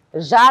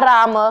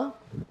 Jarama.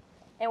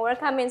 And we're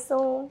coming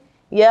soon.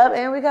 Yep,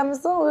 and we coming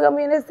soon. We're going to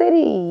be in the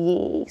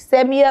city.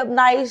 Set me up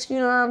nice, you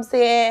know what I'm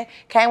saying?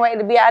 Can't wait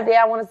to be out there.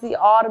 I want to see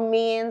all the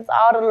men,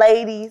 all the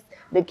ladies,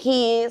 the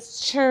kids,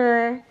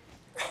 children,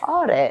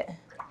 all that.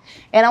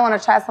 And I want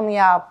to try some of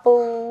y'all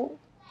food.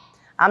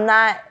 I'm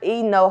not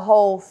eating no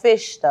whole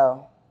fish,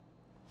 though.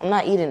 I'm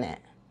not eating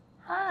that.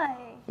 Hi.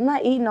 I'm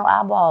not eating no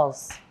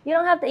eyeballs. You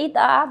don't have to eat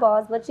the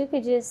eyeballs, but you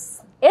could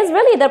just... It's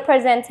really the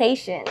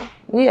presentation.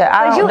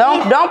 Yeah,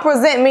 don't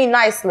present me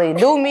nicely.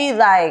 Do me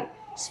like...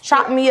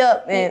 Chop me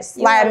up and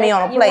slide me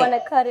on a plate. You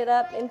want to cut it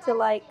up into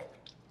like...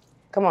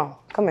 Come on,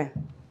 come here.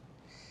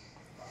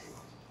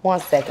 1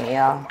 second,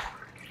 y'all.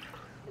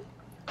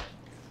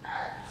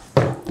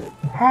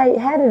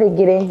 How did it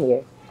get in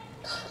here?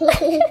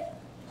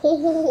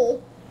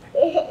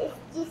 It's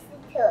just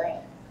a toy.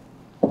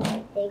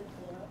 Thank you.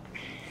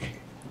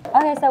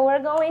 Okay, so we're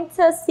going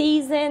to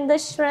season the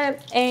shrimp.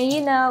 And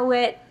you know,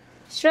 with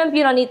shrimp,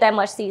 you don't need that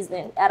much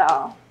seasoning at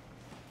all.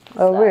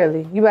 Oh, so.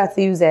 Really? You about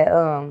to use that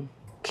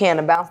can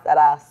to bounce that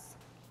ice?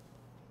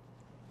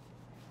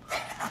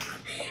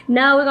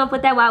 No, we're going to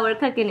put that while we're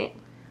cooking it.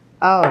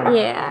 Oh.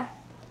 Yeah.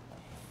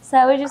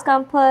 So we're just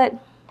going to put...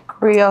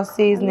 Creole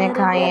seasoning,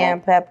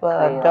 cayenne pepper,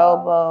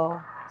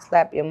 adobo,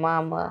 slap your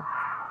mama,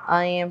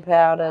 onion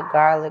powder,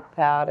 garlic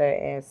powder,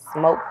 and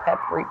smoked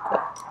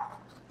paprika.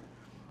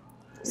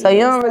 So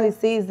you don't really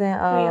season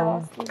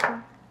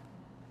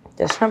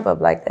the shrimp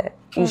up like that.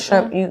 You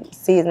you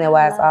season it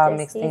while it's all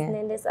mixed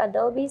in. This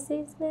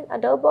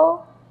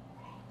adobo.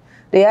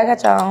 Do y'all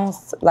got your own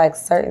like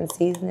certain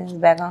seasonings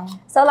back home?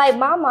 So like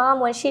my mom,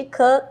 when she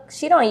cook,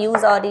 she don't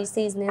use all these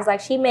seasonings. Like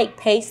she make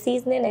paste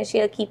seasoning and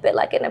she'll keep it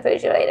like in the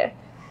refrigerator.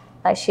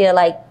 Like she'll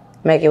like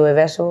make it with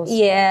vegetables.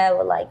 Yeah,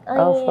 with like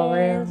onions, for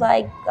real?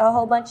 like a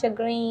whole bunch of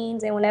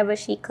greens, and whenever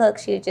she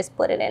cooks, she'll just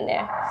put it in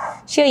there.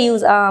 She'll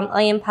use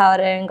onion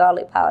powder and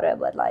garlic powder,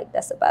 but like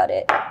that's about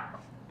it.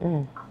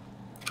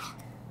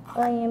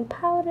 Onion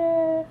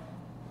powder.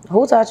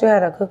 Who taught you how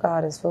to cook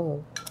all this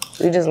food?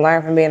 You just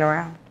learned from being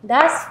around?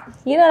 That's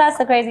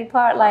the crazy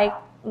part. Like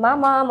my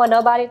mom or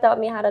nobody taught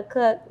me how to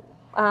cook.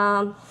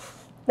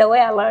 The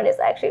way I learned is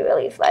actually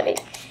really funny.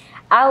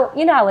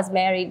 I was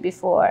married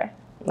before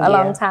a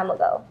long time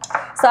ago.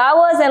 So I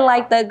wasn't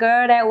like the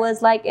girl that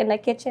was like in the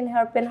kitchen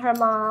helping her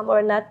mom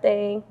or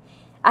nothing.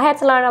 I had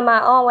to learn on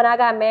my own. When I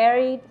got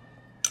married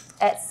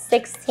at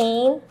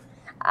 16,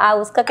 I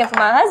was cooking for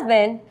my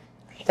husband.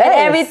 And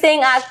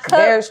everything I cooked,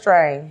 very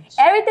strange.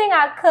 Everything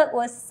I cooked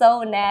was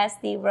so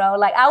nasty, bro.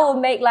 Like I would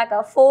make like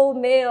a full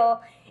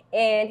meal,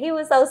 and he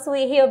was so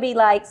sweet. He'll be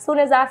like, soon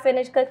as I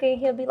finish cooking,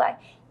 he'll be like,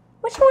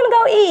 "What you want to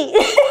go eat?"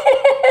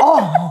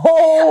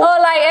 Or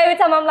like every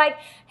time I'm like,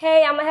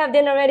 "Hey, I'm gonna have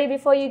dinner ready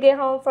before you get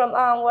home from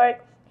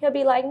work." He'll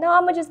be like, "No,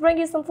 I'm gonna just bring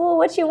you some food.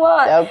 What you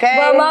want?" Okay.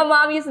 But my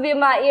mom used to be in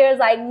my ears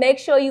like, "Make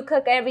sure you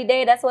cook every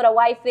day. That's what a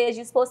wife is.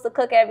 You're supposed to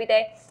cook every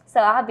day." So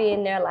I'll be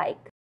in there like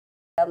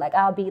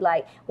I'll be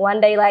like, one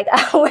day like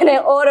I went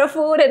and ordered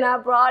food and I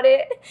brought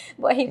it,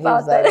 but he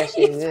found that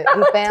he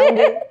found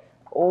it.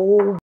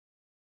 Oh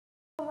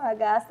my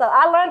God! So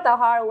I learned the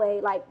hard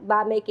way, like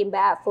by making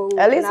bad food.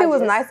 At least he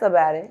was nice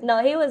about it.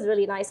 No, he was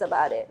really nice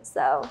about it.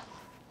 So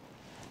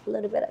a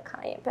little bit of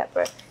cayenne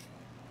pepper.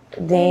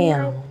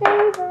 Damn.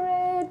 My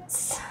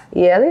favorite.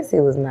 Yeah, at least he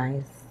was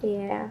nice.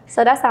 Yeah.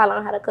 So that's how I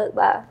learned how to cook,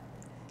 by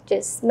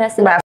just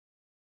messing up.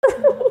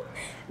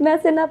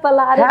 Messing up a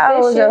lot of dishes. How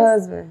old was your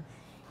husband?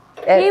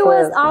 He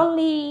was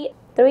only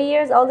 3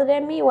 years older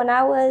than me. When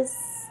I was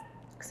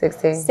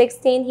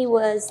 16, he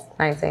was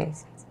 19.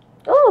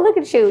 Oh, look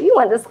at you. You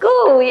went to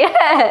school,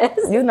 yes.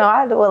 You know,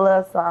 I do a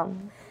little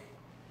something.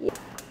 Yeah.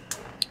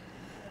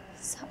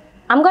 So,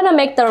 I'm going to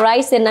make the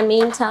rice in the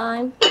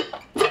meantime,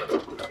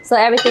 so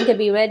everything can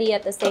be ready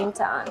at the same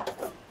time.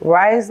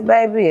 Rice,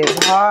 baby,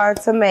 is hard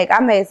to make. I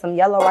made some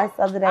yellow rice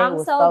the other day. I'm it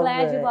was so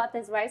glad good. you bought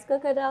this rice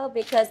cooker, though,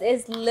 because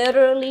it's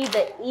literally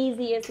the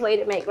easiest way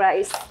to make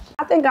rice.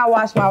 I think I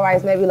washed my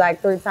rice maybe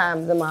like 3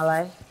 times in my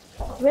life.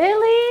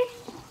 Really?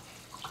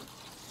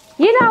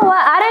 You know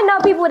what? I didn't know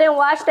people didn't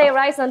wash their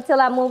rice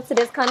until I moved to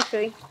this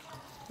country.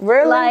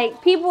 Really?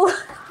 Like, people,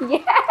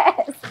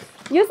 yes.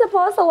 You're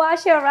supposed to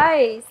wash your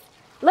rice.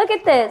 Look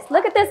at this.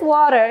 Look at this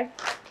water.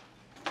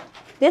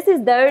 This is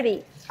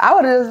dirty. I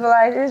would have just been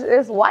like,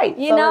 it's white.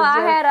 You know,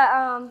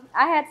 I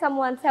had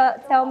someone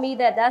tell me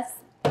that that's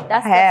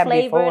the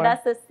flavor, before.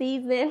 that's the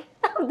season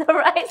of the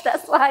rice.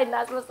 That's why I'm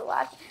not supposed to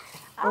wash.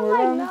 I'm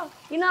like, no.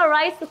 You know,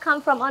 rice will come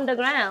from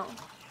underground.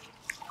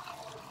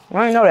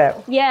 I didn't know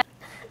that. Yeah.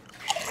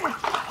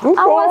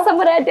 I want some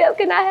of that dip.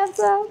 Can I have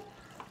some?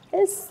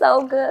 It's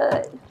so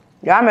good.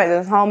 Y'all make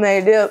this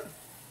homemade dip.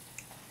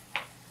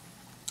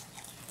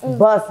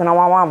 Busting on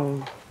my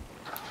mama.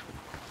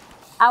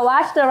 I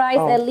wash the rice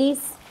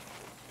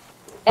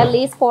at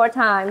least 4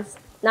 times.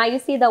 Now you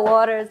see the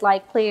water is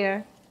like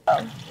clear.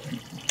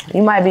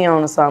 You might be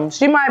on to something.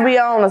 She might be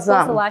on to Supposed to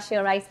something. wash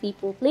your rice,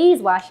 people.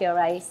 Please wash your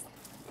rice.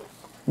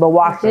 But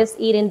wash it. Just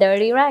eating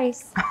dirty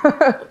rice.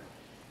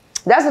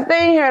 That's the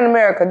thing here in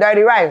America,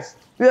 dirty rice.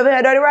 You ever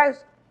had dirty rice?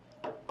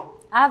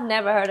 I've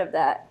never heard of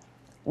that.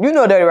 You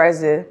know what dirty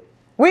rice is.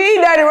 We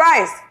eat dirty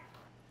rice.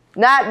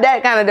 Not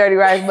that kind of dirty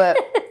rice, but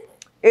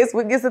it's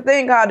a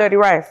thing called dirty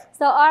rice.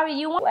 So Ari,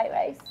 you want white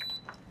rice?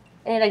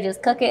 And it'll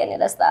just cook it and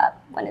it'll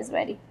stop when it's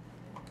ready.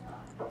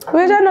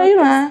 Bitch, I know you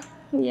lying.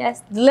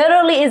 Yes,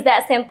 literally it's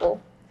that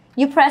simple.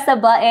 You press a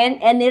button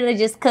and it'll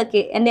just cook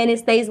it and then it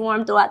stays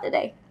warm throughout the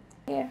day.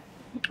 Yeah.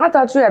 I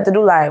thought you had to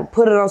do like,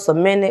 put it on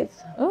some minutes.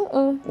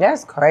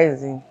 That's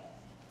crazy.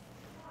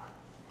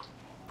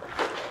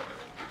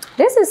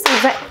 This is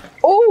some,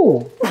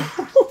 Ooh.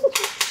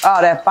 Oh,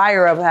 that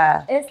fire up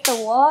high. it's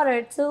the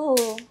water too.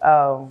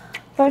 Oh.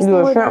 First You do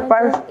a we're shrimp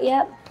gonna first? do-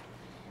 Yep.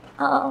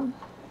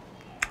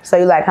 So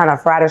you like kind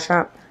of fry the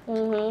shrimp?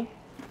 Mhm.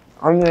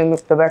 Or you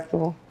mix the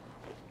vegetable?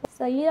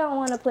 So you don't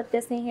want to put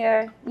this in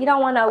here. You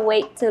don't want to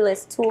wait till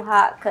it's too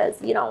hot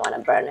because you don't want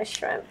to burn the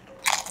shrimp.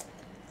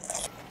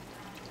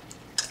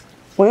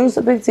 When you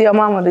speak to your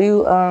mama, do you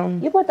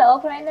You put the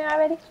okra in there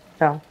already?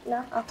 no?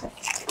 No? Okay.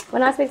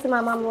 When I speak to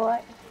my mama,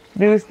 what?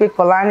 Do you speak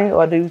Fulani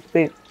or do you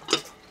speak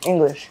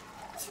English?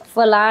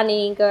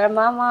 Fulani, girl.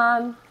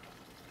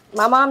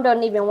 My mom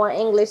don't even want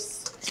English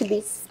to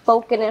be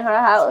spoken in her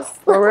house.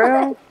 For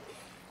real?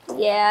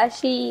 Yeah,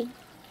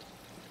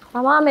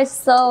 my mom is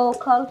so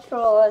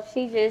cultural.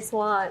 She just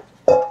I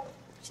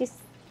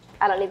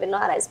don't even know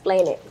how to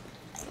explain it.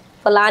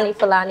 Fulani.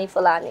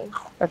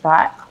 That's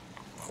hot.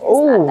 It's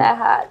not that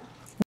hot.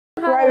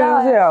 Crazy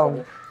as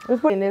hell. We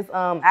put in this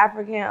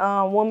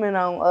African woman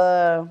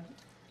on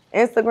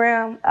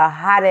Instagram a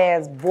hot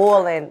ass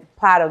boiling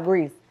pot of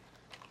grease.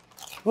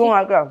 We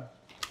want to go.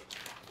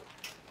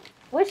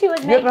 What she was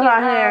Dipping making, her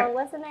hand.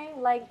 what's her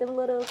name? Like them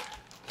little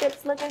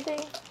chips looking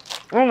thing?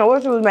 I don't know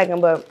what she was making,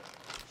 but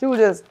she was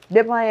just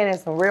dipping her hand in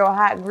some real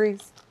hot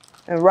grease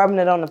and rubbing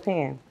it on the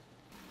pan.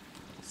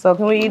 So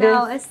can we eat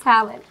No, this? it's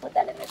talent. Put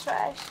that in the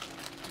trash.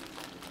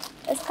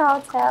 It's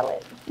called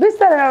talent. We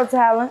started out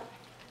talent.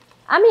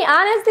 I mean,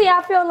 honestly,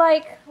 I feel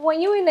like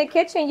when you in the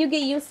kitchen, you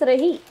get used to the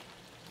heat.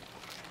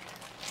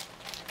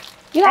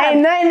 You Ain't have,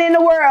 nothing in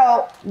the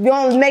world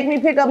gonna make me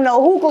pick up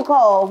no hookah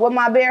coal with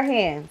my bare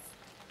hands.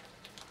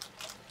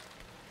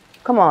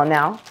 Come on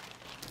now.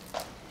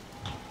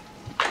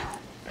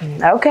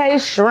 Okay,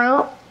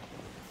 shrimp.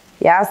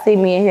 Y'all see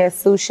me in here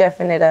sous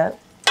chefing it up.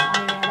 oh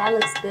yeah, that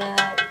looks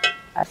good.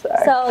 I'm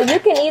sorry. So you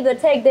can either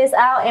take this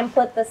out and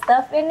put the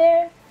stuff in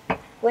there,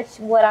 which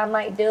what I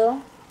might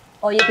do,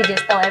 or you could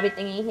just throw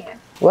everything in here.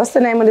 What's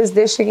the name of this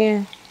dish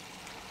again?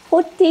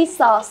 Futi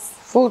sauce.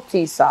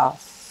 Futi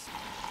sauce.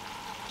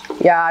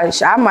 Yeah,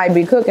 I might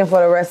be cooking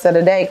for the rest of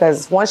the day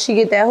because once she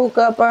get that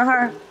hookah up on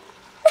her.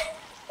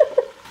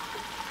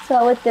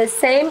 So with the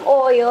same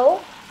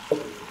oil,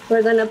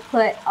 we're gonna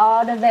put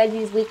all the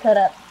veggies we cut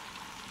up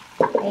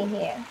in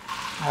here.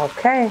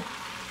 Okay.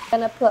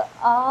 Gonna put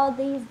all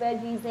these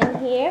veggies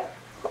in here.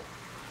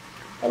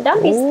 And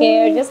don't be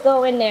scared, just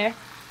go in there.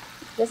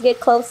 Just get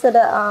close to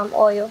the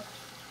oil.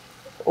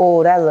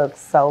 Oh, that looks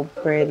so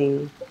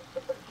pretty.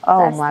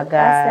 Oh my God.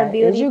 That's the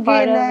beauty Is you part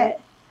getting of that,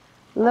 it.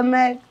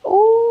 Lamech?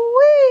 Ooh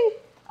wee.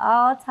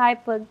 All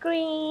type of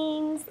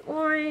greens,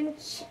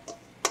 orange,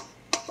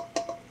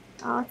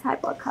 all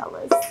type of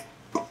colors.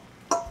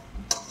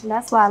 And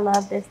that's why I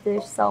love this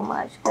dish so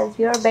much, because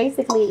you're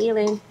basically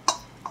eating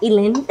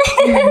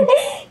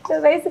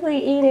you're basically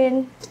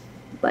eating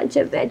a bunch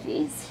of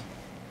veggies.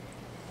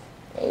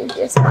 And you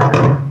just want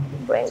to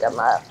bring them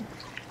up.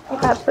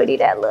 Look how pretty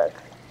that look.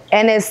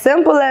 And as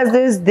simple as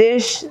this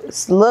dish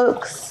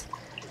looks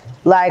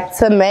like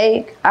to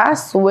make, I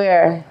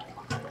swear,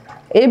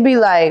 it'd be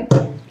like,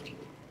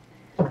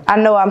 I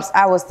know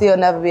I would still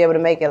never be able to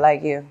make it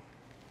like you.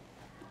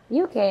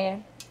 You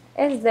can.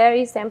 It's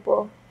very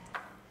simple.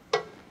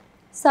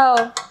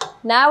 So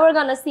now we're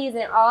gonna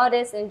season all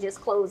this and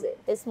just close it.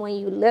 This when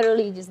you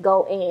literally just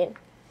go in.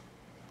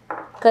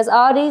 Cause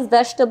all these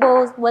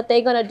vegetables, what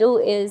they're gonna do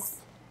is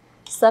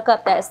suck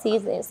up that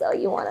seasoning. So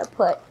you wanna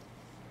put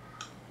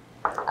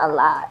a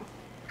lot.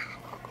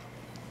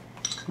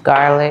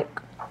 Garlic.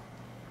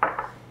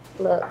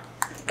 Look,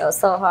 it was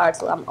so hard,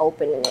 so I'm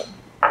opening it.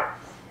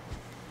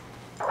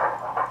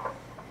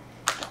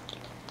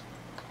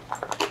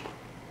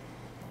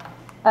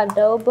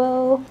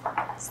 Adobo,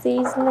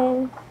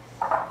 seasoning.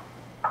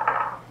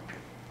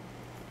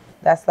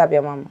 That's slap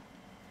your mama.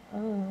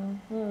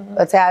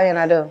 Italian,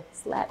 I do.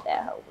 Slap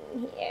that hoe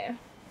in here.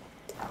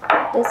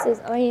 This is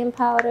onion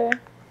powder.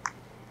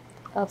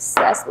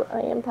 Obsessed with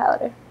onion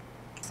powder.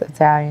 It's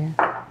Italian.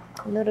 A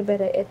little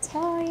bit of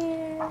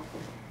Italian.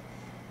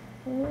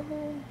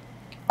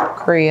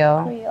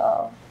 Creole.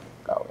 Creole.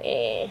 Go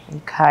in.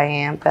 And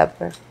cayenne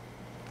pepper.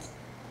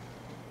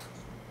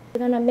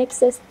 gonna mix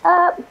this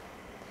up.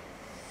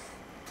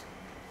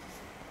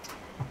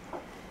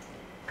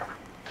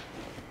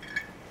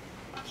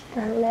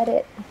 And let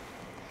it.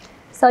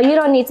 So you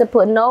don't need to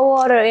put no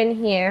water in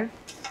here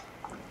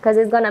because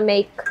it's gonna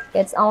make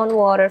its own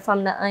water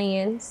from the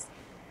onions.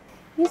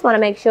 You just wanna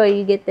make sure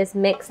you get this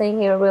mix in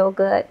here real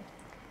good.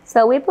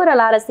 So we put a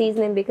lot of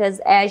seasoning because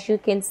as you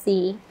can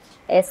see,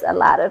 it's a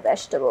lot of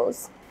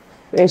vegetables.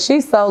 And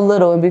she's so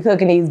little and be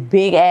cooking these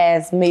big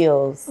ass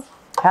meals.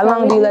 How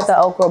long do you let the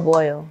okra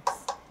boil?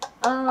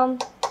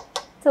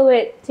 Till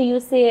you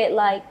see it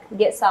like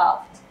get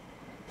soft.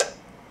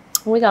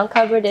 We're gonna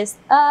cover this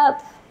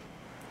up.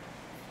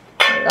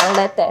 We're gonna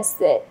let that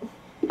sit.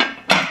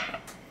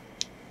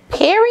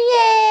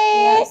 Period.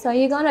 Yeah, so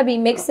you're gonna be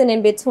mixing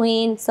in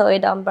between so it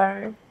don't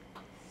burn.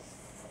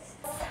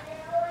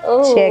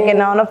 Ooh.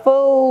 Checking on the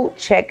food.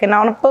 Checking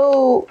on the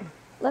food.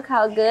 Look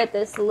how good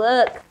this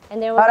look.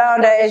 And then we're Hold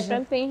on, gonna put the Deja.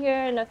 shrimp in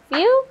here in a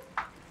few.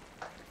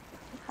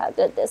 How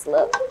good this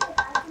look.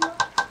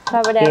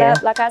 Cover that Yeah.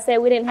 up. Like I said,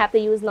 we didn't have to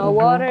use no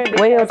water.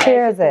 Where your because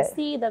chairs as you can at?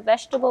 see, the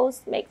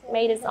vegetables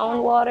made its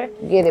own water.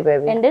 Get it,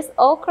 baby. And this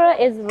okra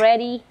is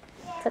ready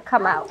to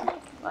come out.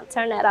 I'll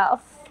turn that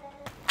off.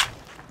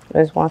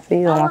 There's one for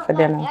you and one for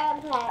dinner.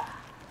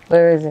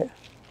 Where is it?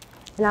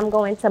 And I'm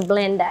going to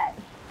blend that.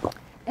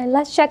 And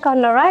let's check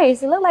on the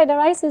rice. It looks like the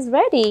rice is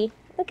ready.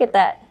 Look at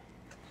that.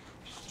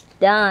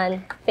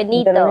 Done.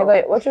 Finito.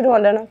 What you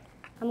doing, Dana?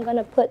 I'm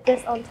gonna put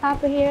this on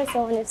top of here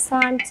so when it's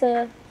time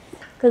to,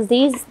 cause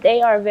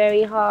they are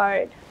very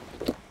hard.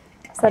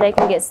 So they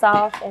can get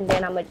soft and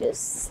then I'm gonna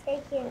just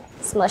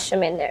smush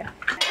them in there.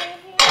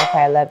 Okay,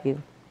 I love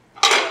you.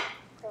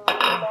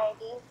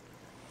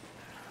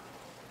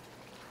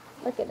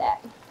 Look at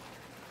that.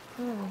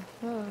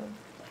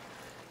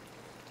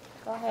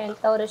 Go ahead and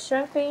throw the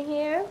shrimp in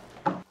here.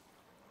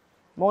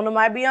 Moona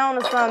might be on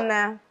to something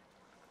now.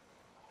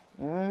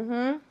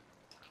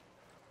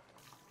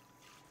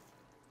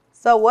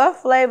 So what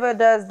flavor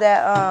does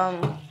that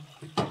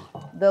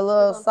the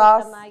little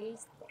sauce?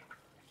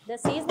 The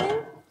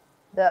seasoning?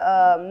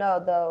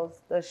 The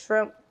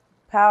shrimp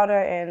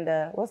powder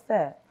and what's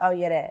that? Oh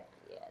yeah, that.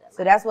 Yeah,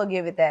 So that's what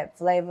give it that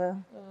flavor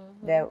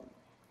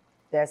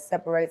that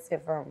separates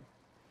it from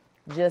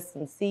just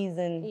some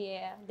seasoned.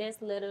 Yeah,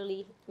 this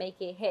literally make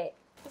it hit.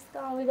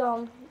 We're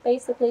gonna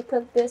basically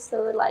cook this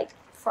so it like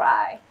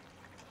fry.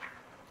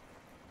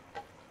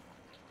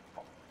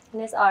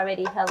 And it's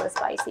already hella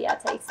spicy. I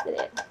tasted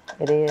it.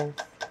 It is.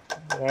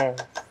 Yes.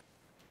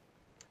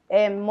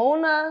 And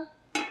Moona,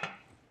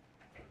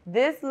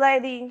 this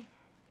lady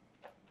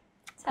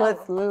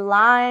puts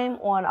lime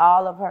on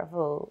all of her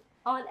food.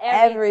 On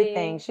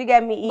Everything. She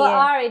got me eating. But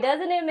Ari,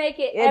 doesn't it make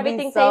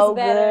everything so taste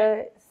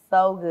better? good,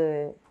 so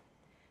good.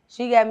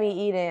 She got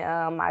me eating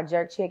my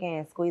jerk chicken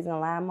and squeezing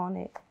lime on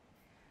it.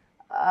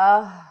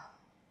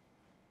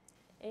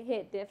 It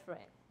hit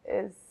different.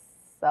 It's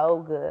so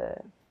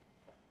good.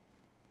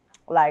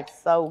 Like,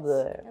 so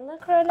good. And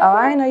look her. Oh,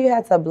 I didn't know you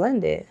had to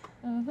blend it.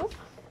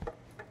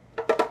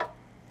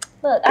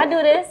 Look, I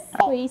do this.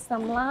 Squeeze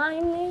some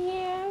lime in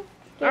here.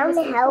 Give it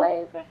some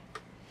flavor.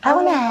 I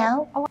want to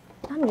help.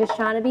 I'm just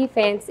trying to be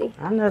fancy.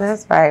 I know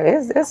that's right.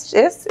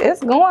 It's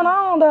going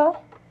on though.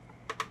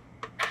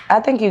 I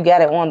think you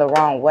got it on the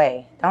wrong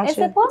way, don't It's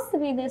you? supposed to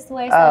be this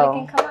way so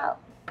it can come out.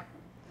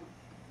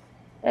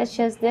 It's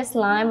just this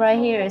lime right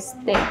here is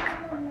thick.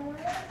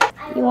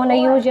 You want to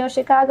use your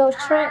Chicago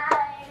shrimp?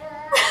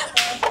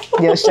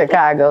 Your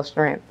Chicago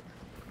strength.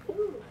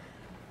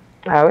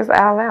 Oh, it's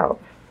all out.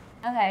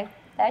 Okay,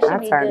 that should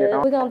be turned it good.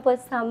 on. We're going to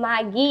put some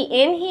Maggi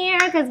in here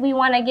because we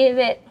want to give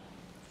it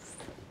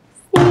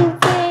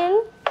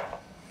season.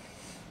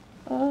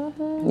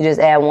 You just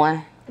add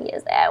one.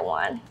 Just add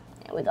one.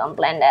 And we're going to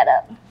blend that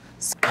up.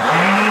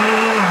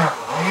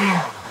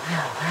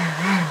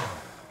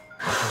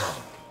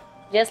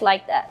 Just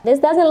like that. This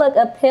doesn't look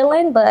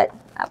appealing, but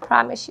I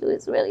promise you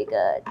it's really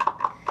good.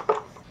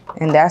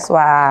 And that's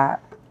why I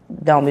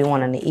don't be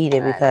wanting to eat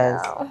it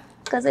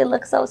because it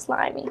looks so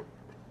slimy.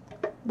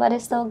 But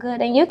it's so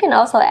good. And you can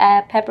also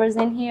add peppers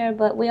in here,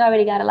 but we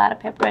already got a lot of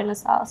pepper in the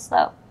sauce,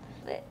 so.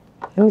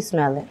 Let me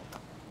smell it.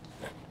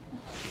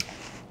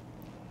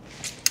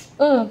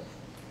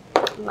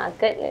 My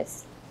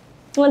goodness.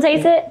 You want to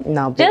taste it?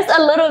 No, bitch. Just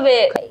a little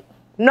bit.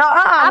 No,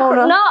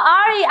 No,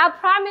 Ari, I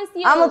promise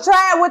you. I'm gonna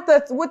try it with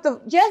the.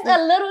 Just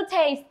a little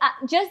taste.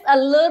 Just a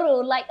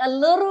little, like a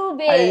little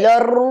bit. A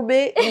little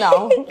bit.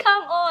 No.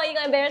 Come on, you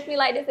gonna embarrass me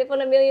like this in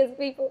front of millions of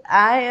people?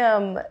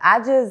 I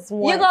just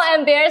want. You gonna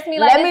embarrass me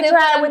like this? Let me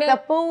try it with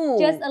the food.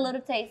 Just a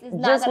little taste. It's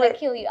not Just gonna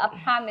kill you. I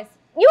promise.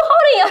 You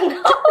holding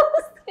your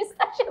nose? You're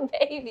such a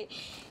baby.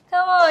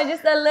 Come on,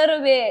 just a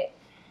little bit.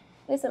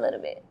 Just a little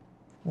bit.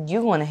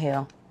 You want to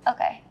hell?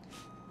 Okay.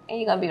 And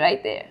you're gonna be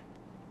right there.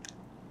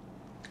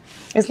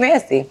 It's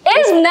nasty.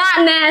 It's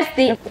not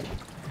nasty.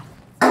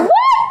 What?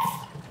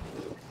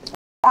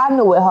 I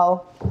knew it,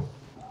 ho.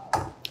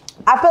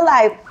 I feel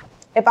like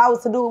if I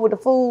was to do it with the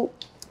food,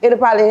 it'd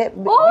probably hit.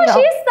 Oh,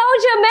 she's so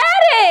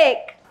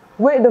dramatic.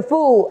 With the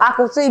food, I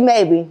could see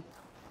maybe.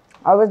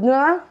 I was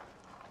done.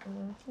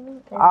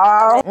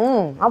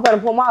 Oh, I'm gonna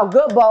pull my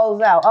good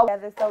bowls out.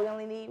 Okay, so we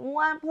only need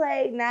one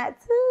plate, not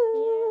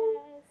two.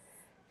 Yes.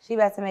 She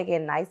about to make it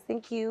nice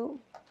and cute.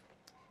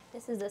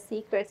 This is the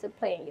secret to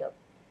playing your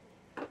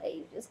plate.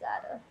 You just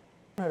gotta.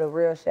 The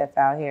real chef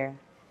out here.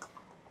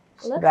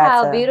 Look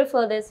how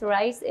beautiful this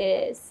rice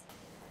is.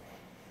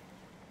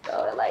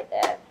 Throw it like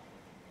that.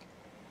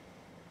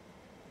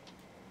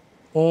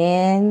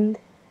 And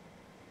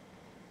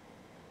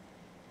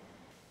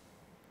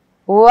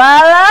voila!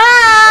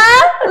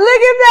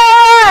 Look at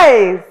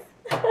that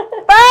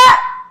rice!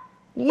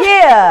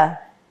 Yeah!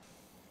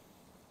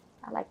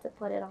 I like to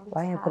put it on top.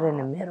 Why you put it in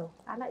the middle?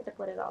 I like to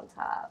put it on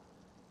top.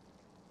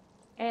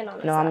 And on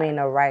the No, side. I mean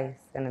the rice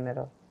in the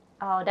middle.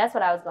 Oh, that's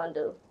what I was gonna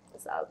do.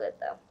 It's all good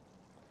though.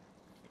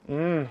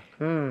 Let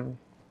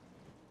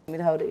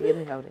me hold it. Let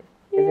me hold it.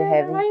 Is Yeah, it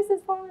heavy? the rice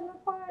is falling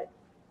apart.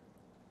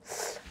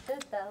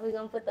 Good though. We're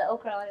gonna put the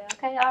okra on it,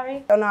 okay,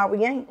 Ari? Oh no,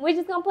 we ain't. We're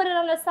just gonna put it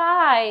on the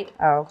side.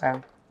 Oh, okay.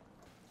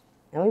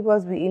 And we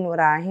supposed to be eating with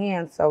our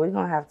hands, so we're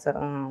gonna have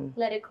to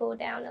Let it cool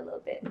down a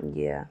little bit.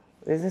 yeah.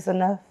 Is this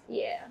enough?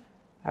 Yeah.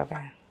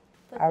 Okay.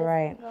 Put All this,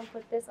 right. I'm gonna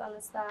put this on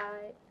the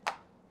side.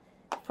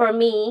 For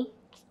me.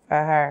 For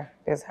her.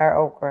 It's her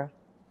okra.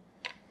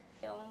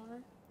 You want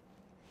one?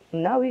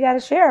 No, we gotta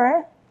share,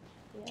 right?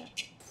 Yeah.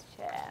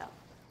 Child.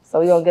 So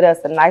we're gonna get us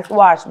a nice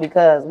wash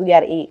because we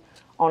gotta eat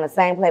on the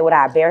same plate with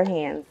our bare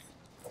hands.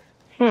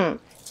 You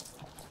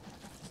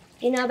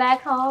know,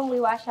 back home we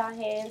wash our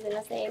hands in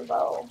the same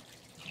bowl.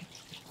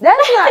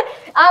 That's not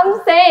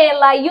I'm saying,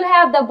 like, you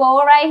have the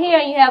bowl right here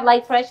and you have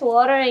like fresh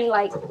water and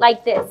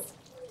like this.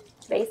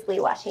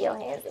 Basically washing your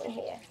hands in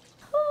here.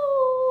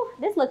 Ooh,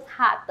 this looks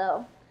hot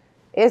though.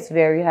 it's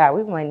very hot.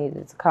 We might need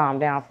it to calm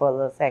down for a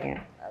little second.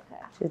 Okay.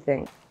 What you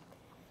think?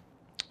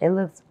 It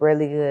looks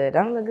really good.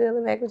 Don't it look good?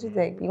 Let me ask what you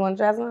think. You wanna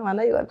try some? I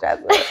know you wanna try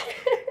some.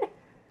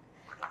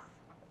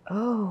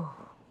 Oh.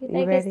 You think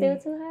it's ready? still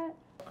too hot?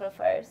 Okra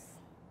first.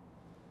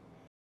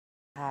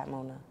 Hot,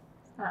 Mona.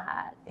 It's not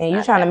hot. And It's you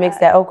not trying to mix hot.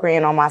 that okra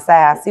in on my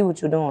side. I see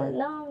what you're doing.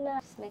 No, I'm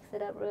not. Just mix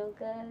it up real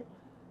good.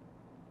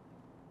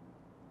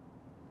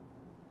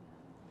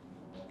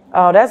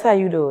 Oh, that's how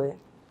you do it.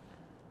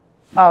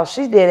 Oh,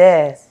 she did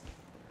ass.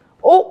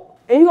 Oh,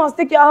 and you gonna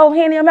stick your whole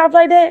hand in your mouth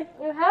like that?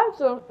 You have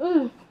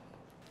to.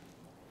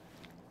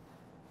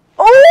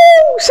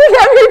 Oh, she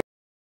got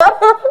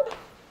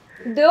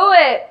me. Do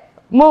it.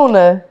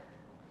 Mona.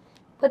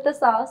 Put the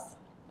sauce.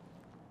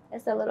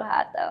 It's a little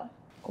hot though.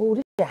 Oh,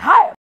 this is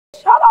hot.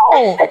 Shut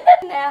on.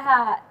 Not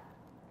hot.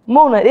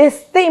 Mona, it's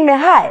steaming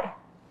hot.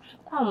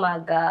 Oh my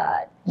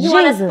God. You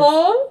want a Jesus.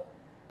 spoon?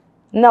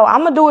 No,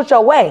 I'm gonna do it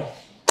your way.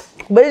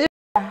 But it's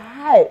just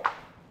hot.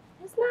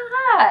 It's not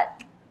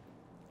hot.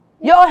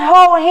 Your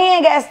whole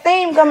hand got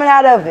steam coming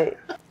out of it.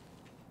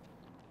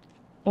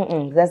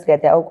 Let's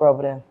get that okra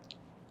over there.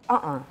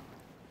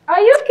 Are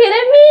you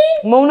kidding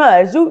me? Mona,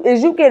 is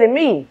you kidding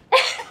me?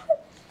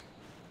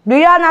 Do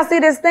y'all not see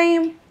this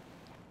steam?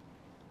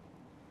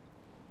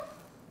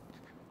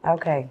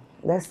 Okay,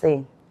 let's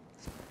see.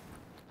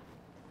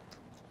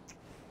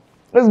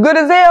 It's good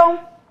as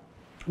hell,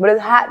 but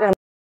it's hot than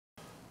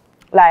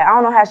like, I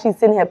don't know how she's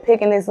sitting here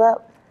picking this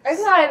up.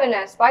 It's not even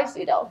that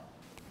spicy though.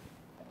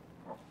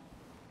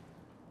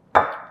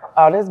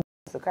 Oh, this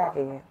is a crack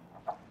again.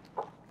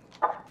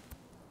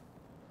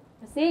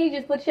 See, you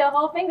just put your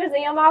whole fingers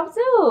in your mouth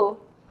too.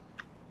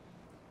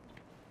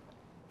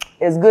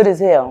 It's good as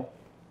hell.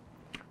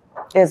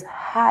 It's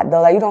hot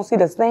though, like you don't see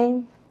the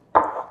steam?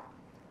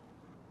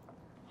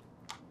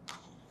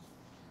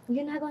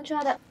 You're not gonna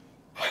try that.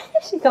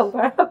 She gonna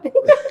burn her finger.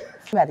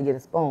 I'm about to get a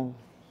spoon.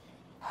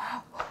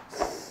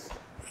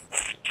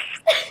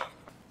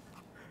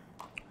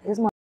 This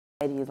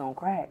lady is on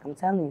crack. I'm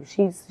telling you,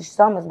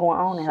 something's going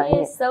on in her She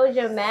head. is so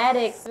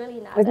dramatic. It's really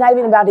not. It's not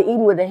even about the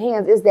eating with the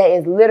hands. It's that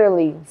it's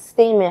literally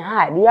steaming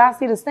hot. Do y'all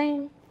see the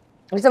steam?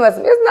 It's not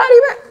even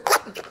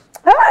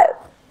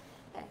hot.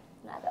 Okay,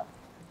 not though.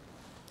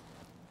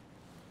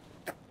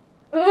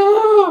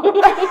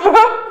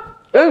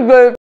 It's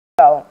good.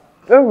 Though.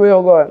 It's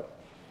real good.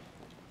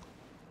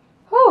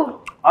 Whew.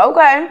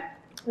 Okay.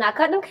 Now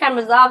cut them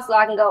cameras off so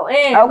I can go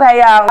in. Okay,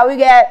 y'all. We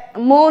got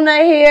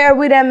Moona here.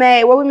 We done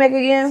made, what we make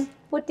again?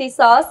 Futi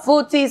sauce.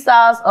 Futi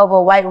sauce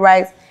over white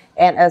rice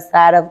and a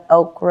side of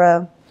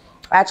okra.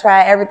 I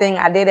tried everything.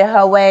 I did it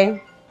her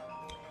way.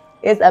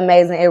 It's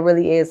amazing. It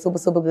really is super,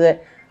 super good.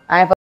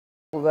 I ain't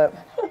but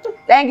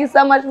thank you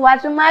so much for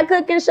watching my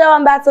cooking show.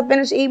 I'm about to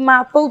finish eating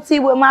my futi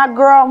with my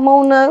girl,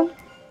 Moona.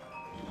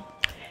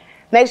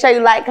 Make sure you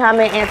like,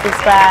 comment, and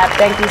subscribe.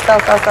 Thank you so,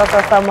 so, so,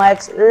 so, so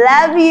much.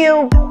 Love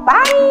you.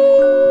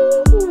 Bye.